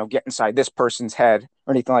going to get inside this person's head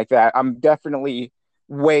or anything like that. I'm definitely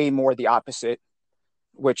way more the opposite.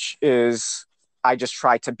 which is I just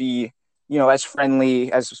try to be, as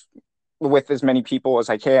friendly as with as many people as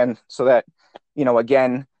I can so that,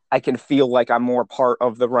 again, I can feel like I'm more part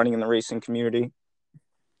of the running and the racing community.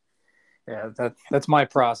 Yeah, that's my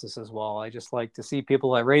process as well. I just like to see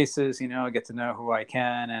people at races, get to know who I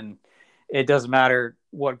can, and it doesn't matter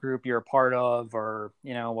what group you're a part of or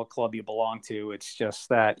what club you belong to. It's just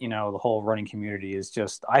that the whole running community is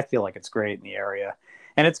just I feel like it's great in the area,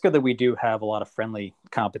 and it's good that we do have a lot of friendly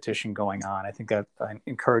competition going on. I think that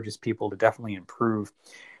encourages people to definitely improve.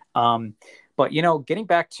 Um, but getting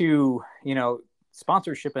back to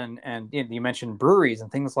sponsorship and you mentioned breweries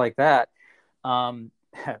and things like that. Um,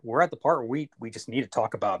 we're at the part where we just need to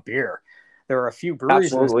talk about beer. There are a few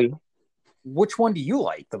breweries in this. Absolutely. Which one do you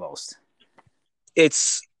like the most?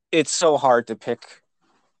 It's it's so hard to pick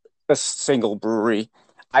a single brewery.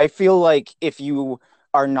 I feel like if you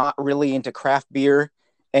are not really into craft beer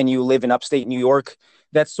and you live in upstate New York,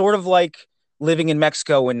 that's sort of like living in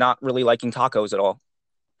Mexico and not really liking tacos at all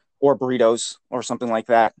or burritos or something like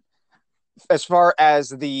that. As far as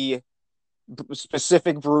the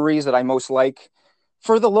specific breweries that I most like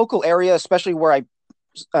for the local area, especially where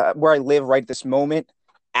I live right this moment,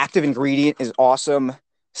 Active Ingredient is awesome.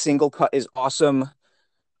 Single Cut is awesome.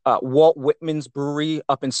 Walt Whitman's brewery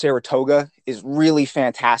up in Saratoga is really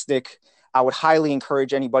fantastic. I would highly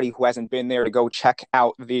encourage anybody who hasn't been there to go check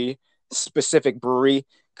out the specific brewery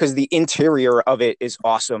because the interior of it is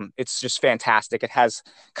awesome. It's just fantastic. It has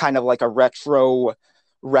kind of like a retro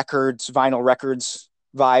vinyl records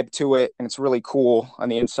vibe to it, and it's really cool on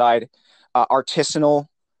the inside. Artisanal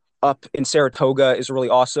up in Saratoga is really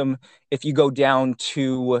awesome. If you go down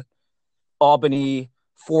to Albany,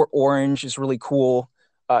 Fort Orange is really cool.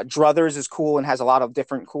 Druthers is cool and has a lot of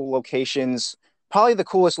different cool locations. Probably the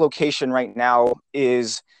coolest location right now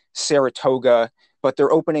is Saratoga, but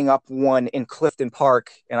they're opening up one in Clifton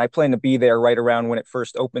Park, and I plan to be there right around when it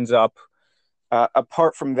first opens up.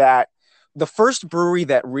 Apart from that, the first brewery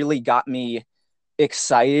that really got me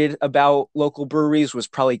excited about local breweries was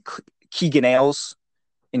probably Keegan Ales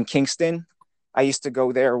in Kingston. I used to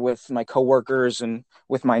go there with my coworkers and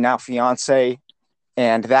with my now fiance,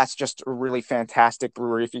 and that's just a really fantastic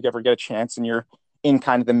brewery if you ever get a chance and you're in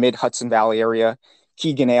kind of the mid Hudson Valley area.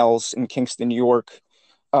 Keegan Ales in Kingston, New York.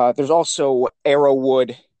 There's also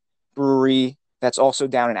Arrowwood Brewery that's also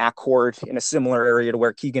down in Accord in a similar area to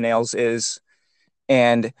where Keegan Ales is.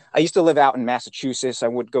 And I used to live out in Massachusetts. I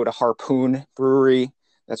would go to Harpoon Brewery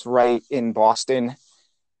that's right in Boston.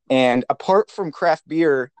 And apart from craft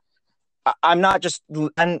beer, I'm not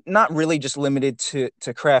really just limited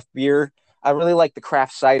to craft beer. I really like the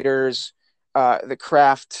craft ciders, the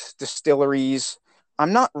craft distilleries.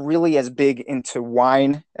 I'm not really as big into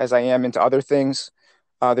wine as I am into other things.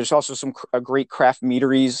 There's also some great craft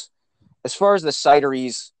meaderies. As far as the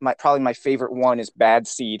cideries, probably my favorite one is Bad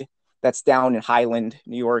Seed. That's down in Highland,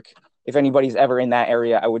 New York. If anybody's ever in that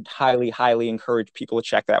area, I would highly, highly encourage people to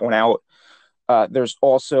check that one out. There's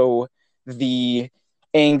also the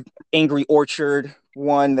Angry Orchard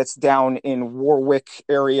one that's down in Warwick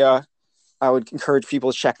area. I would encourage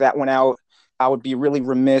people to check that one out. I would be really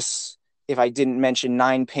remiss if I didn't mention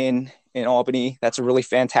Nine Pin in Albany. That's a really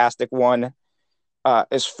fantastic one.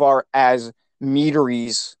 As far as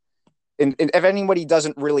meaderies, and if anybody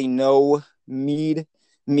doesn't really know mead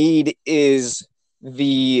is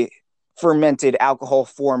the fermented alcohol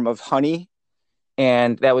form of honey,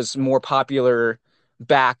 and that was more popular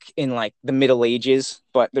back in like the Middle Ages,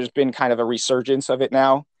 but there's been kind of a resurgence of it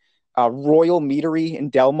now. Royal Meadery in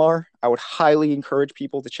Delmar, I would highly encourage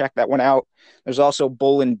people to check that one out. There's also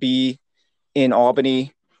Bull and Bee in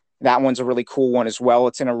Albany. That one's a really cool one as well.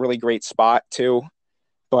 It's in a really great spot too.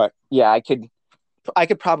 But yeah, I could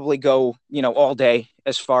probably go, all day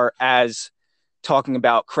as far as talking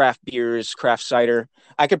about craft beers, craft cider.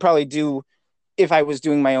 I could probably do if I was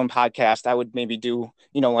doing my own podcast, I would maybe do,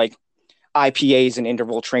 like IPAs and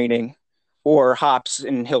interval training or hops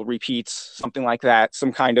and hill repeats, something like that,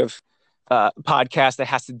 some kind of podcast that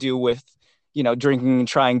has to do with, drinking and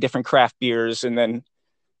trying different craft beers and then,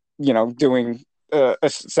 doing a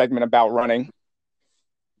segment about running.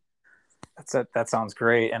 That sounds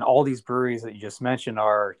great. And all these breweries that you just mentioned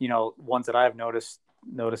are, ones that I've noticed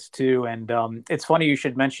too. And it's funny you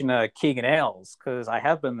should mention Keegan Ales because I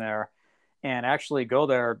have been there and actually go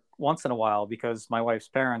there once in a while because my wife's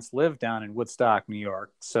parents live down in Woodstock, New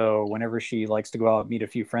York. So whenever she likes to go out and meet a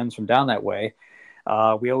few friends from down that way,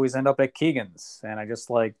 we always end up at Keegan's. And I just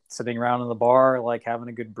like sitting around in the bar, like having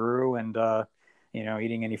a good brew and,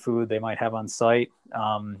 eating any food they might have on site.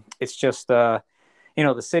 It's just, the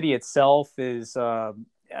city itself is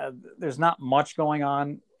there's not much going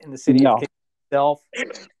on in the city of No. Kingston. myself,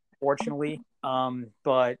 fortunately.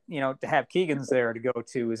 But to have Keegan's there to go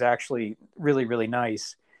to is actually really, really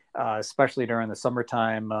nice, especially during the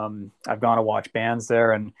summertime. I've gone to watch bands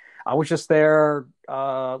there, and I was just there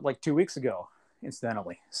like 2 weeks ago,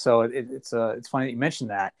 incidentally. So it's funny that you mentioned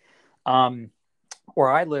that. Um, where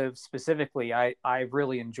I live specifically, I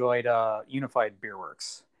really enjoyed Unified Beer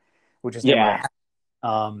Works, which is near my Yeah. house.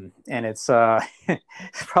 And it's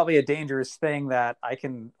it's probably a dangerous thing that I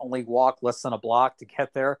can only walk less than a block to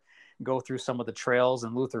get there, go through some of the trails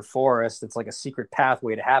in Luther Forest. It's like a secret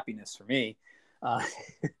pathway to happiness for me. Uh,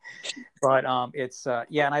 but it's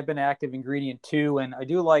yeah, and I've been active ingredient too, and I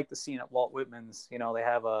do like the scene at Walt Whitman's. They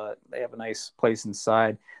have a nice place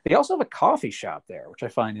inside. They also have a coffee shop there, which I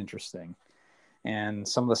find interesting, and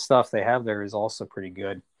some of the stuff they have there is also pretty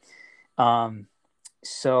good. Um,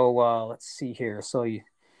 so let's see here. So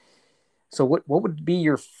what would be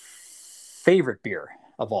your favorite beer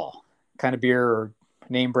of all? Kind of beer or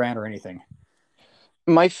name brand or anything?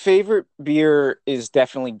 My favorite beer is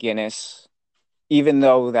definitely Guinness, even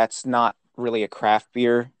though that's not really a craft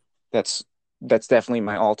beer. That's that's definitely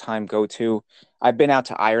my all-time go-to. I've been out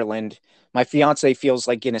to Ireland. My fiance feels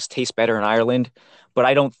like Guinness tastes better in Ireland, but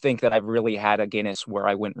I don't think that I've really had a Guinness where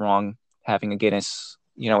I went wrong having a Guinness,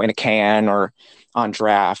 in a can or on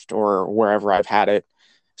draft or wherever I've had it.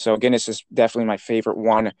 So Guinness is definitely my favorite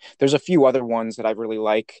one. There's a few other ones that I really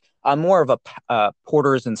like. I'm more of a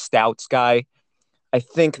porters and stouts guy. I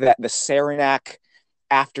think that the Saranac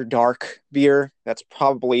After Dark beer, that's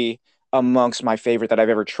probably amongst my favorite that I've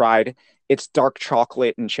ever tried. It's dark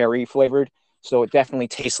chocolate and cherry flavored, so it definitely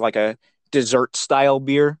tastes like a dessert style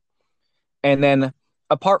beer. And then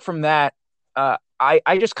apart from that,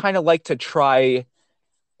 I just kind of like to try,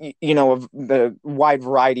 of the wide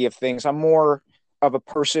variety of things. I'm more of a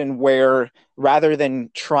person where rather than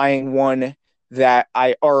trying one that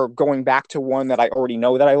I or going back to one that I already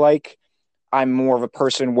know that I like, I'm more of a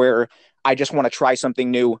person where I just want to try something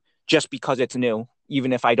new just because it's new,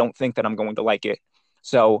 even if I don't think that I'm going to like it.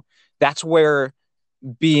 So that's where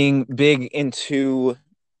being big into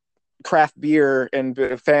craft beer and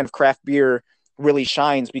a fan of craft beer really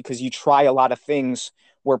shines, because you try a lot of things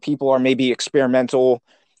where people are maybe experimental,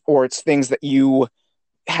 or it's things that you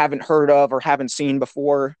haven't heard of or haven't seen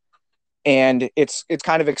before, and it's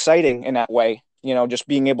kind of exciting in that way, just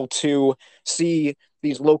being able to see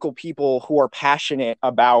these local people who are passionate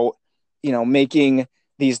about making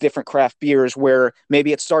these different craft beers, where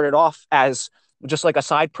maybe it started off as just like a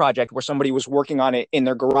side project where somebody was working on it in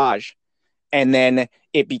their garage, and then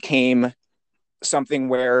it became something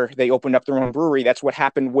where they opened up their own brewery. That's what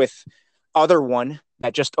happened with other one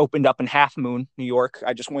that just opened up in Half Moon, New York.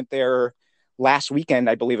 I just went there last weekend,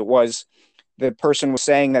 I believe it was. The person was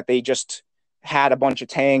saying that they just had a bunch of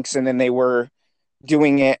tanks, and then they were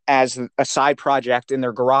doing it as a side project in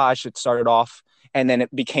their garage. It started off, and then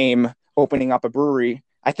it became opening up a brewery.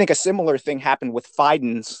 I think a similar thing happened with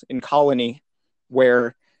Fiden's in Colony,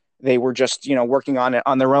 where they were just working on it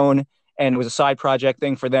on their own, and it was a side project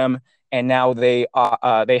thing for them. And now they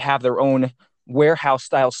have their own warehouse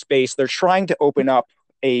style space. They're trying to open up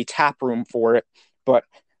a tap room for it, but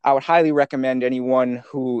I would highly recommend anyone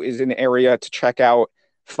who is in the area to check out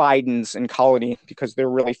Fiden's and Colony, because they're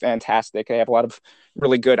really fantastic. They have a lot of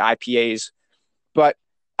really good IPAs. But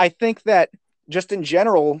I think that just in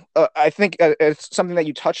general, I think it's something that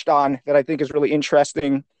you touched on that I think is really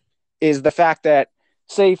interesting, is the fact that,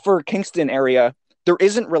 say, for Kingston area, there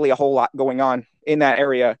isn't really a whole lot going on in that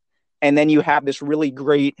area. And then you have this really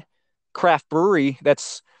great craft brewery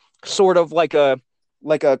that's sort of like a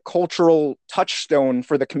cultural touchstone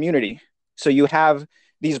for the community. So you have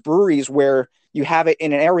these breweries where you have it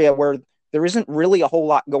in an area where there isn't really a whole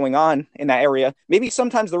lot going on in that area. Maybe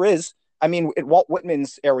sometimes there is. I mean, at Walt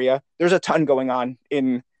Whitman's area, there's a ton going on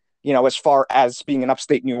in, as far as being in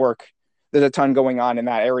upstate New York, there's a ton going on in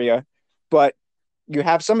that area. But you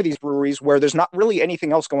have some of these breweries where there's not really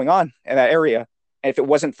anything else going on in that area. And if it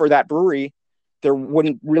wasn't for that brewery, there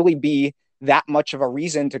wouldn't really be that much of a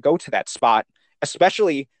reason to go to that spot,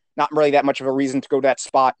 especially not really that much of a reason to go to that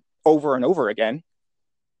spot over and over again.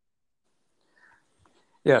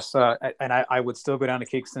 Yes, and I would still go down to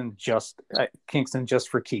Kingston just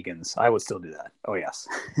for Keegan's. I would still do that. Oh yes,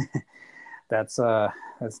 that's a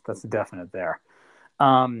definite there.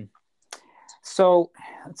 Um, so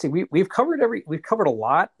let's see. We've covered a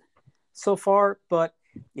lot so far, but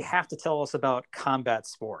you have to tell us about combat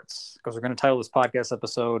sports, because we're going to title this podcast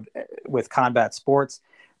episode with combat sports.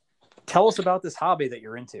 Tell us about this hobby that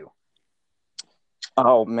you're into.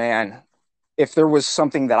 Oh man, if there was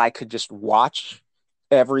something that I could just watch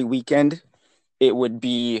every weekend, it would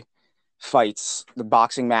be fights, the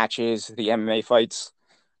boxing matches, the MMA fights.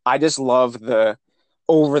 I just love the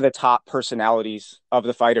over the top personalities of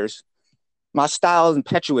the fighters. My style is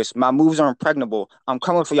impetuous. My moves are impregnable. I'm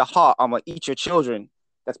coming for your heart. I'm gonna eat your children.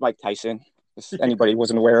 That's Mike Tyson. If anybody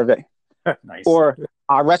wasn't aware of it. Nice. Or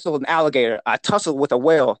I wrestled an alligator. I tussled with a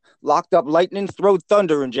whale. Locked up lightning. Throwed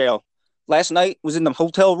thunder in jail. Last night was in the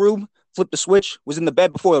hotel room. Flipped the switch. Was in the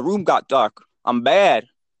bed before the room got dark. I'm bad.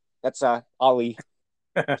 That's Ali.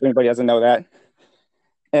 If anybody doesn't know that.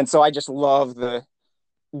 And so I just love the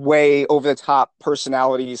way over the top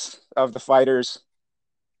personalities of the fighters.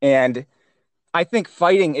 And I think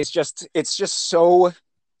fighting is just it's just so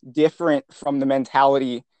different from the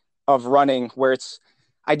mentality of running where it's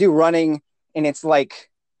I do running and it's like,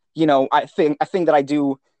 I think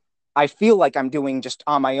that I feel like I'm doing just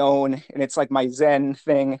on my own and it's like my Zen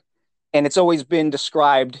thing. And it's always been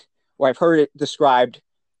described, or I've heard it described,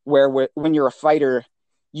 where when you're a fighter,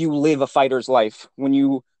 you live a fighter's life. When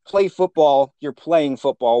you play football, you're playing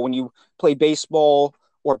football. When you play baseball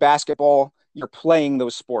or basketball, you're playing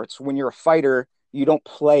those sports. When you're a fighter, you don't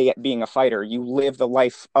play at being a fighter. You live the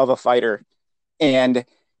life of a fighter. And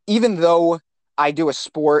even though I do a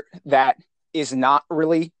sport that is not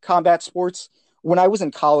really combat sports, when I was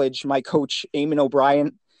in college, my coach, Eamon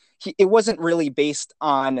O'Brien, it wasn't really based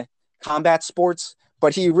on combat sports,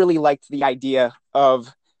 but he really liked the idea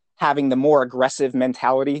of having the more aggressive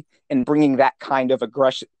mentality and bringing that kind of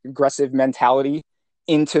aggressive mentality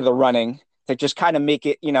into the running to just kind of make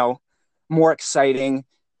it, more exciting,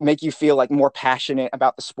 make you feel like more passionate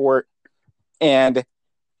about the sport. And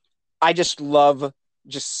I just love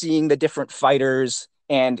just seeing the different fighters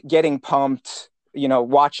and getting pumped,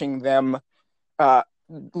 watching them uh,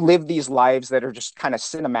 live these lives that are just kind of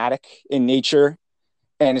cinematic in nature.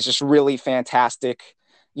 And it's just really fantastic,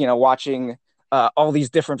 watching all these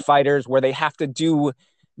different fighters where they have to do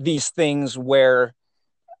these things where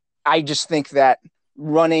I just think that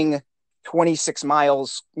running 26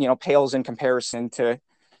 miles, pales in comparison to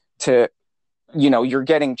you're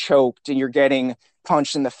getting choked and you're getting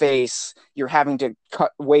punched in the face, you're having to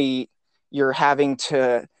cut weight, you're having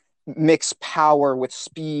to mix power with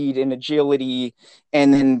speed and agility,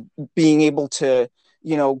 and then being able to,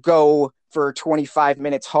 go for 25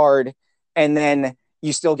 minutes hard, and then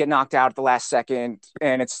you still get knocked out at the last second.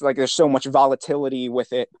 And it's like there's so much volatility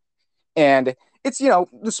with it. And it's,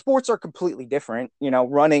 the sports are completely different.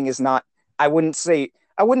 Running is not, I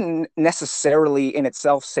wouldn't necessarily in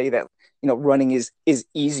itself say that, running is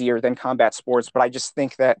easier than combat sports, but I just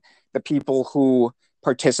think that the people who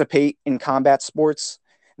participate in combat sports,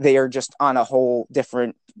 they are just on a whole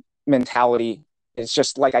different mentality. It's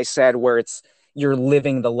just like I said, where it's you're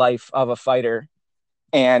living the life of a fighter.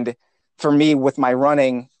 And for me, with my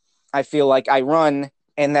running, I feel like I run,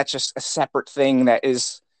 and that's just a separate thing that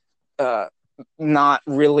is uh, not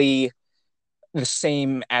really the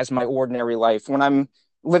same as my ordinary life. When I'm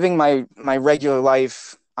living my regular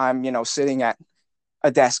life, I'm sitting at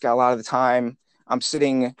a desk a lot of the time. I'm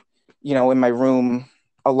sitting, in my room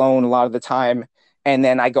alone a lot of the time, and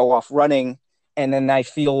then I go off running, and then I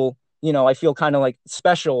feel kind of like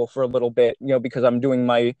special for a little bit, because I'm doing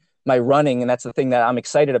my running, and that's the thing that I'm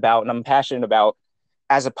excited about and I'm passionate about,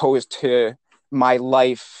 as opposed to my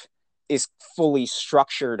life is fully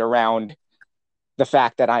structured around the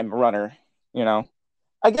fact that I'm a runner, you know.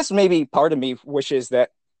 I guess maybe part of me wishes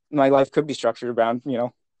that my life could be structured around,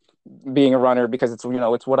 being a runner because it's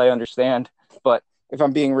what I understand. But if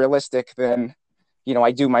I'm being realistic, then,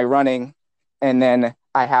 I do my running and then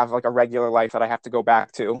I have like a regular life that I have to go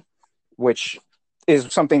back to, which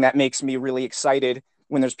is something that makes me really excited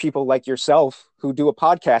when there's people like yourself who do a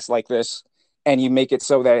podcast like this and you make it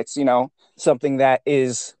so that it's, something that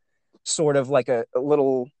is sort of like a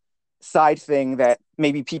little side thing that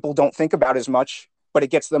maybe people don't think about as much, but it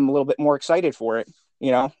gets them a little bit more excited for it,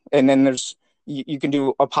 And then you can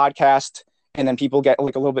do a podcast and then people get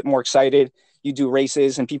like a little bit more excited. You do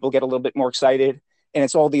races and people get a little bit more excited. And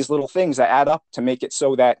it's all these little things that add up to make it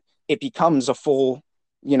so that it becomes a full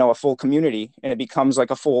community, and it becomes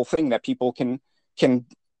like a full thing that people can,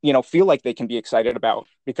 feel like they can be excited about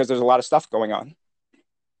because there's a lot of stuff going on.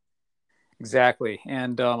 Exactly.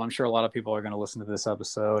 And I'm sure a lot of people are going to listen to this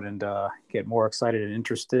episode and get more excited and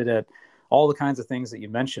interested at all the kinds of things that you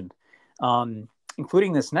mentioned,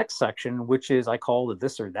 including this next section, which is I call the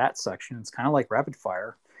this or that section. It's kind of like rapid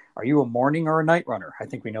fire. Are you a morning or a night runner? I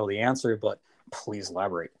think we know the answer, but please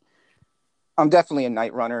elaborate. I'm definitely a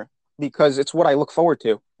night runner because it's what I look forward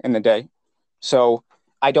to in the day. So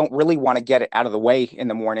I don't really want to get it out of the way in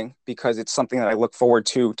the morning because it's something that I look forward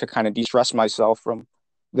to kind of de-stress myself from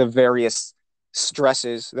the various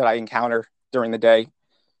stresses that I encounter during the day.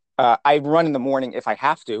 I run in the morning if I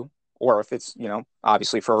have to, or if it's,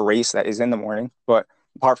 obviously for a race that is in the morning. But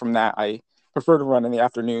apart from that, I prefer to run in the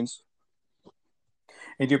afternoons.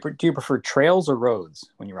 And do you prefer trails or roads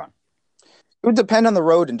when you run? It would depend on the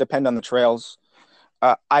road and depend on the trails.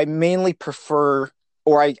 I mainly prefer,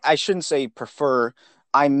 or I shouldn't say prefer,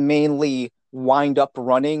 I mainly wind up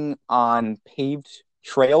running on paved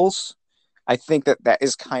trails. I think that that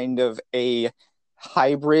is kind of a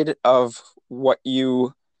hybrid of what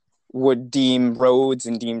you would deem roads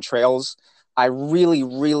and deem trails. I really,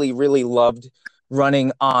 really, really loved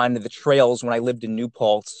running on the trails when I lived in New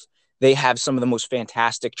Paltz. They have some of the most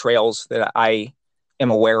fantastic trails that I am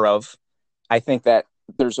aware of. I think that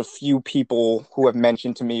there's a few people who have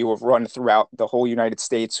mentioned to me who have run throughout the whole United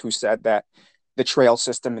States who said that the trail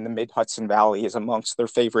system in the Mid Hudson Valley is amongst their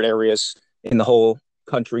favorite areas in the whole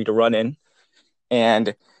country to run in.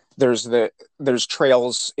 And there's there's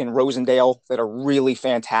trails in Rosendale that are really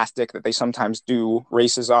fantastic that they sometimes do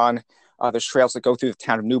races on. There's trails that go through the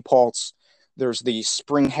town of New Paltz. There's the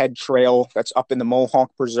Springhead Trail that's up in the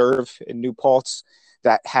Mohawk Preserve in New Paltz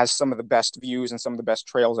that has some of the best views and some of the best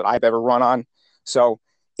trails that I've ever run on. So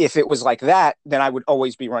if it was like that, then I would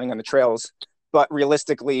always be running on the trails. But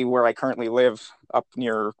realistically, where I currently live, up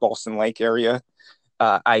near Ballston Lake area,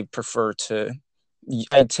 I prefer to.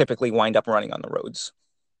 I typically wind up running on the roads.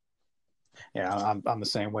 Yeah, I'm the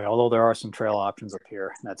same way. Although there are some trail options up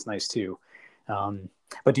here, that's nice too. Um,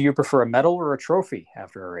 but do you prefer a medal or a trophy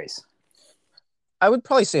after a race? I would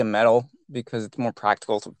probably say a medal because it's more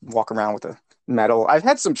practical to walk around with a medal. I've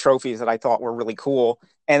had some trophies that I thought were really cool,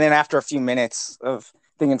 and then after a few minutes of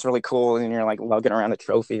thinking it's really cool, and you're like lugging around the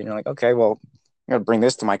trophy, and you're like, okay, well, I'm gonna bring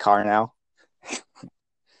this to my car now.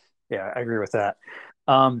 Yeah, I agree with that.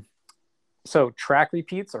 Um, so track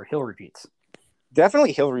repeats or hill repeats?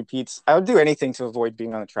 Definitely hill repeats. I would do anything to avoid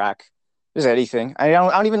being on the track. Just anything. I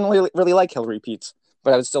don't even really like hill repeats,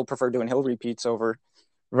 but I would still prefer doing hill repeats over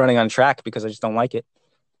running on track because I just don't like it.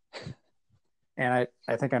 And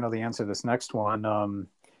I think I know the answer to this next one.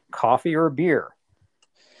 Coffee or beer?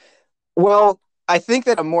 Well, I think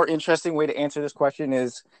that a more interesting way to answer this question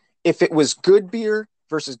is if it was good beer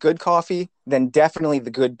versus good coffee, then definitely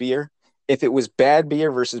the good beer. If it was bad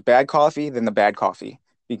beer versus bad coffee, then the bad coffee.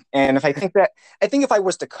 And if I think that, I think if I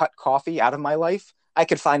was to cut coffee out of my life, I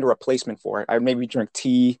could find a replacement for it. I would maybe drink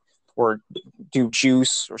tea or do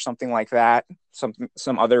juice or something like that, some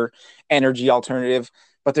other energy alternative.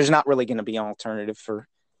 But there's not really going to be an alternative for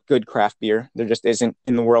good craft beer. There just isn't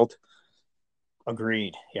in the world.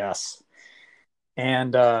 Agreed. Yes.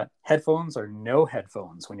 And headphones or no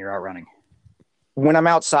headphones when you're out running? When I'm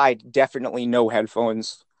outside, definitely no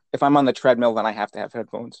headphones. If I'm on the treadmill, then I have to have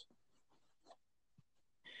headphones.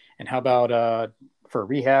 And how about for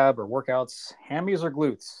rehab or workouts, hammies or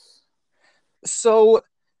glutes? So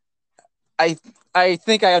I I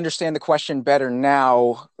think I understand the question better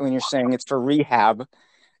now when you're saying it's for rehab.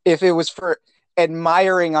 If it was for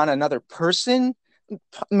admiring on another person,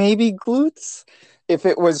 maybe glutes. If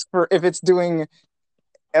it's doing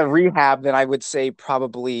a rehab, then I would say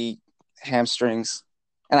probably hamstrings.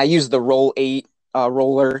 And I use the Roll 8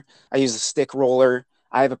 roller. I use the stick roller.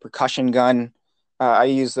 I have a percussion gun. I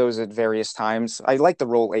use those at various times. I like the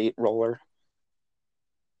Roll 8 roller.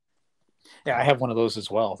 Yeah, I have one of those as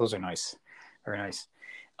well. Those are nice. Very nice.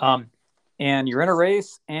 Um, and you're in a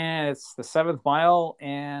race and it's the seventh mile.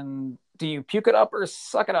 And do you puke it up or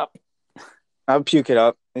suck it up? I'll puke it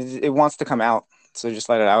up. It wants to come out, so just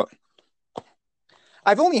let it out.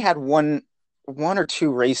 I've only had one or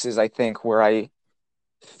two races, I think, where I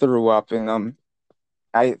threw up in them.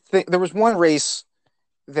 I think there was one race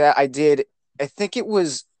that I did. I think it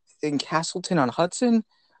was in Castleton on Hudson.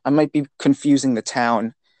 I might be confusing the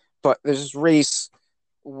town, but there's this race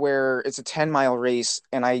where it's a 10-mile race,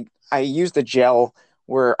 and I used a gel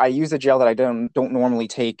where I used a gel that I don't normally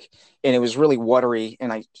take, and it was really watery,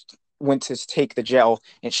 and I went to take the gel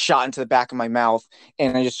and it shot into the back of my mouth,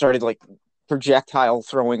 and I just started like projectile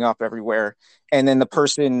throwing up everywhere. And then the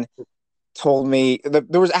person told me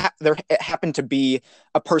that there happened to be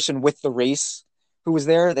a person with the race who was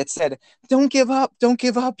there that said, don't give up,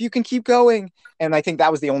 you can keep going." And I think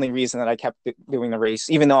that was the only reason that I kept doing the race,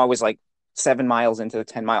 even though I was like 7 miles into the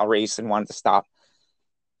 10-mile race and wanted to stop.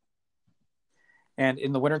 And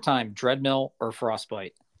in the wintertime, treadmill or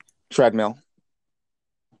frostbite? Treadmill.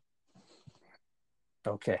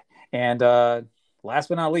 Okay. And last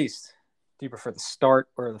but not least, do you prefer the start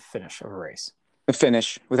or the finish of a race? The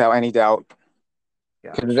finish, without any doubt.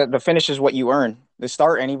 Because Gotcha. the finish is what you earn. The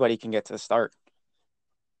start, anybody can get to the start.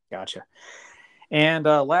 Gotcha. And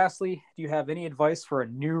lastly, do you have any advice for a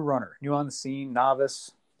new runner, new on the scene,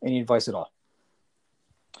 novice? Any advice at all?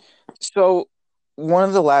 So, one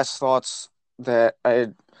of the last thoughts that I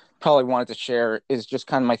probably wanted to share is just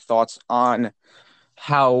kind of my thoughts on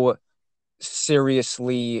how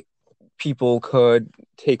seriously people could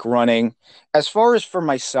take running. As far as for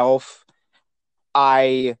myself,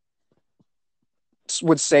 I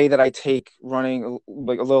would say that I take running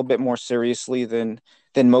like a little bit more seriously than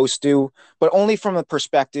most do, but only from the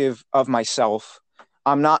perspective of myself.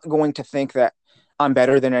 I'm not going to think that I'm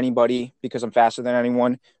better than anybody because I'm faster than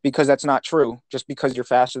anyone, because that's not true. Just because you're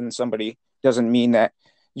faster than somebody doesn't mean that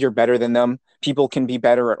you're better than them. People can be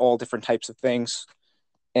better at all different types of things,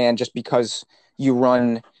 and just because you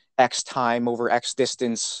run X time over X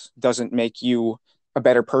distance doesn't make you a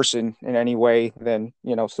better person in any way than,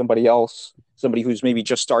 somebody else, somebody who's maybe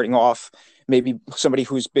just starting off, maybe somebody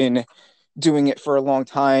who's been doing it for a long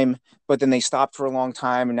time, but then they stopped for a long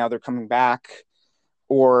time and now they're coming back,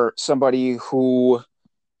 or somebody who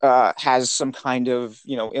has some kind of,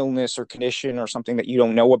 illness or condition or something that you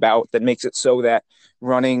don't know about that makes it so that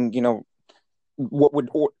running, what would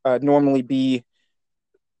normally be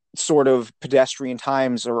sort of pedestrian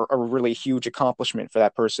times are a really huge accomplishment for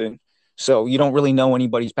that person. So you don't really know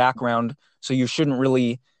anybody's background. So you shouldn't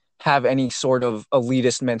really have any sort of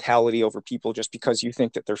elitist mentality over people just because you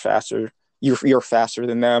think that they're faster. You're faster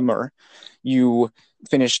than them, or you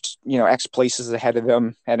finished, X places ahead of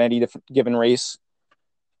them at any given race.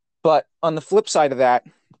 But on the flip side of that,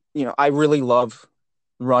 I really love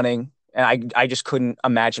running, and I just couldn't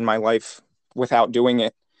imagine my life without doing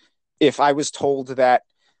it. If I was told that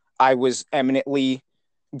I was eminently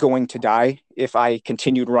going to die if I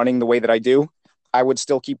continued running the way that I do, I would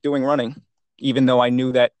still keep doing running, even though I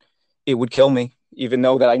knew that it would kill me, even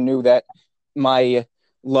though that I knew that my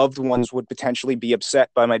loved ones would potentially be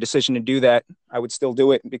upset by my decision to do that. I would still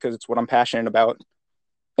do it because it's what I'm passionate about.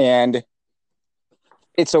 And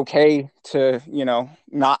it's okay to,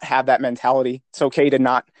 not have that mentality. It's okay to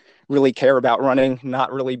not really care about running,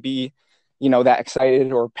 not really be, that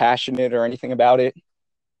excited or passionate or anything about it.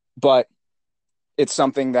 But it's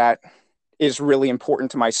something that is really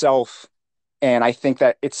important to myself. And I think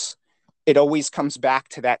that it always comes back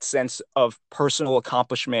to that sense of personal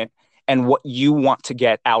accomplishment and what you want to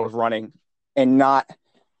get out of running, and not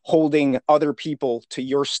holding other people to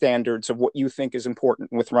your standards of what you think is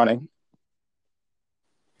important with running.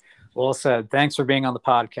 Well said. Thanks for being on the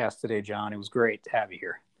podcast today, John. It was great to have you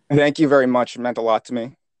here. Thank you very much. It meant a lot to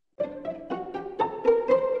me.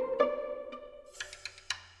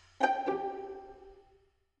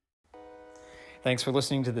 Thanks for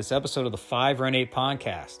listening to this episode of the 5 Run 8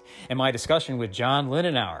 podcast and my discussion with John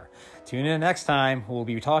Lindenauer. Tune in next time. We'll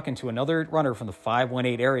be talking to another runner from the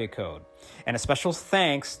 518 area code. And a special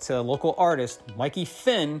thanks to local artist Mikey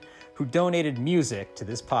Finn, who donated music to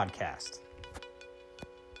this podcast.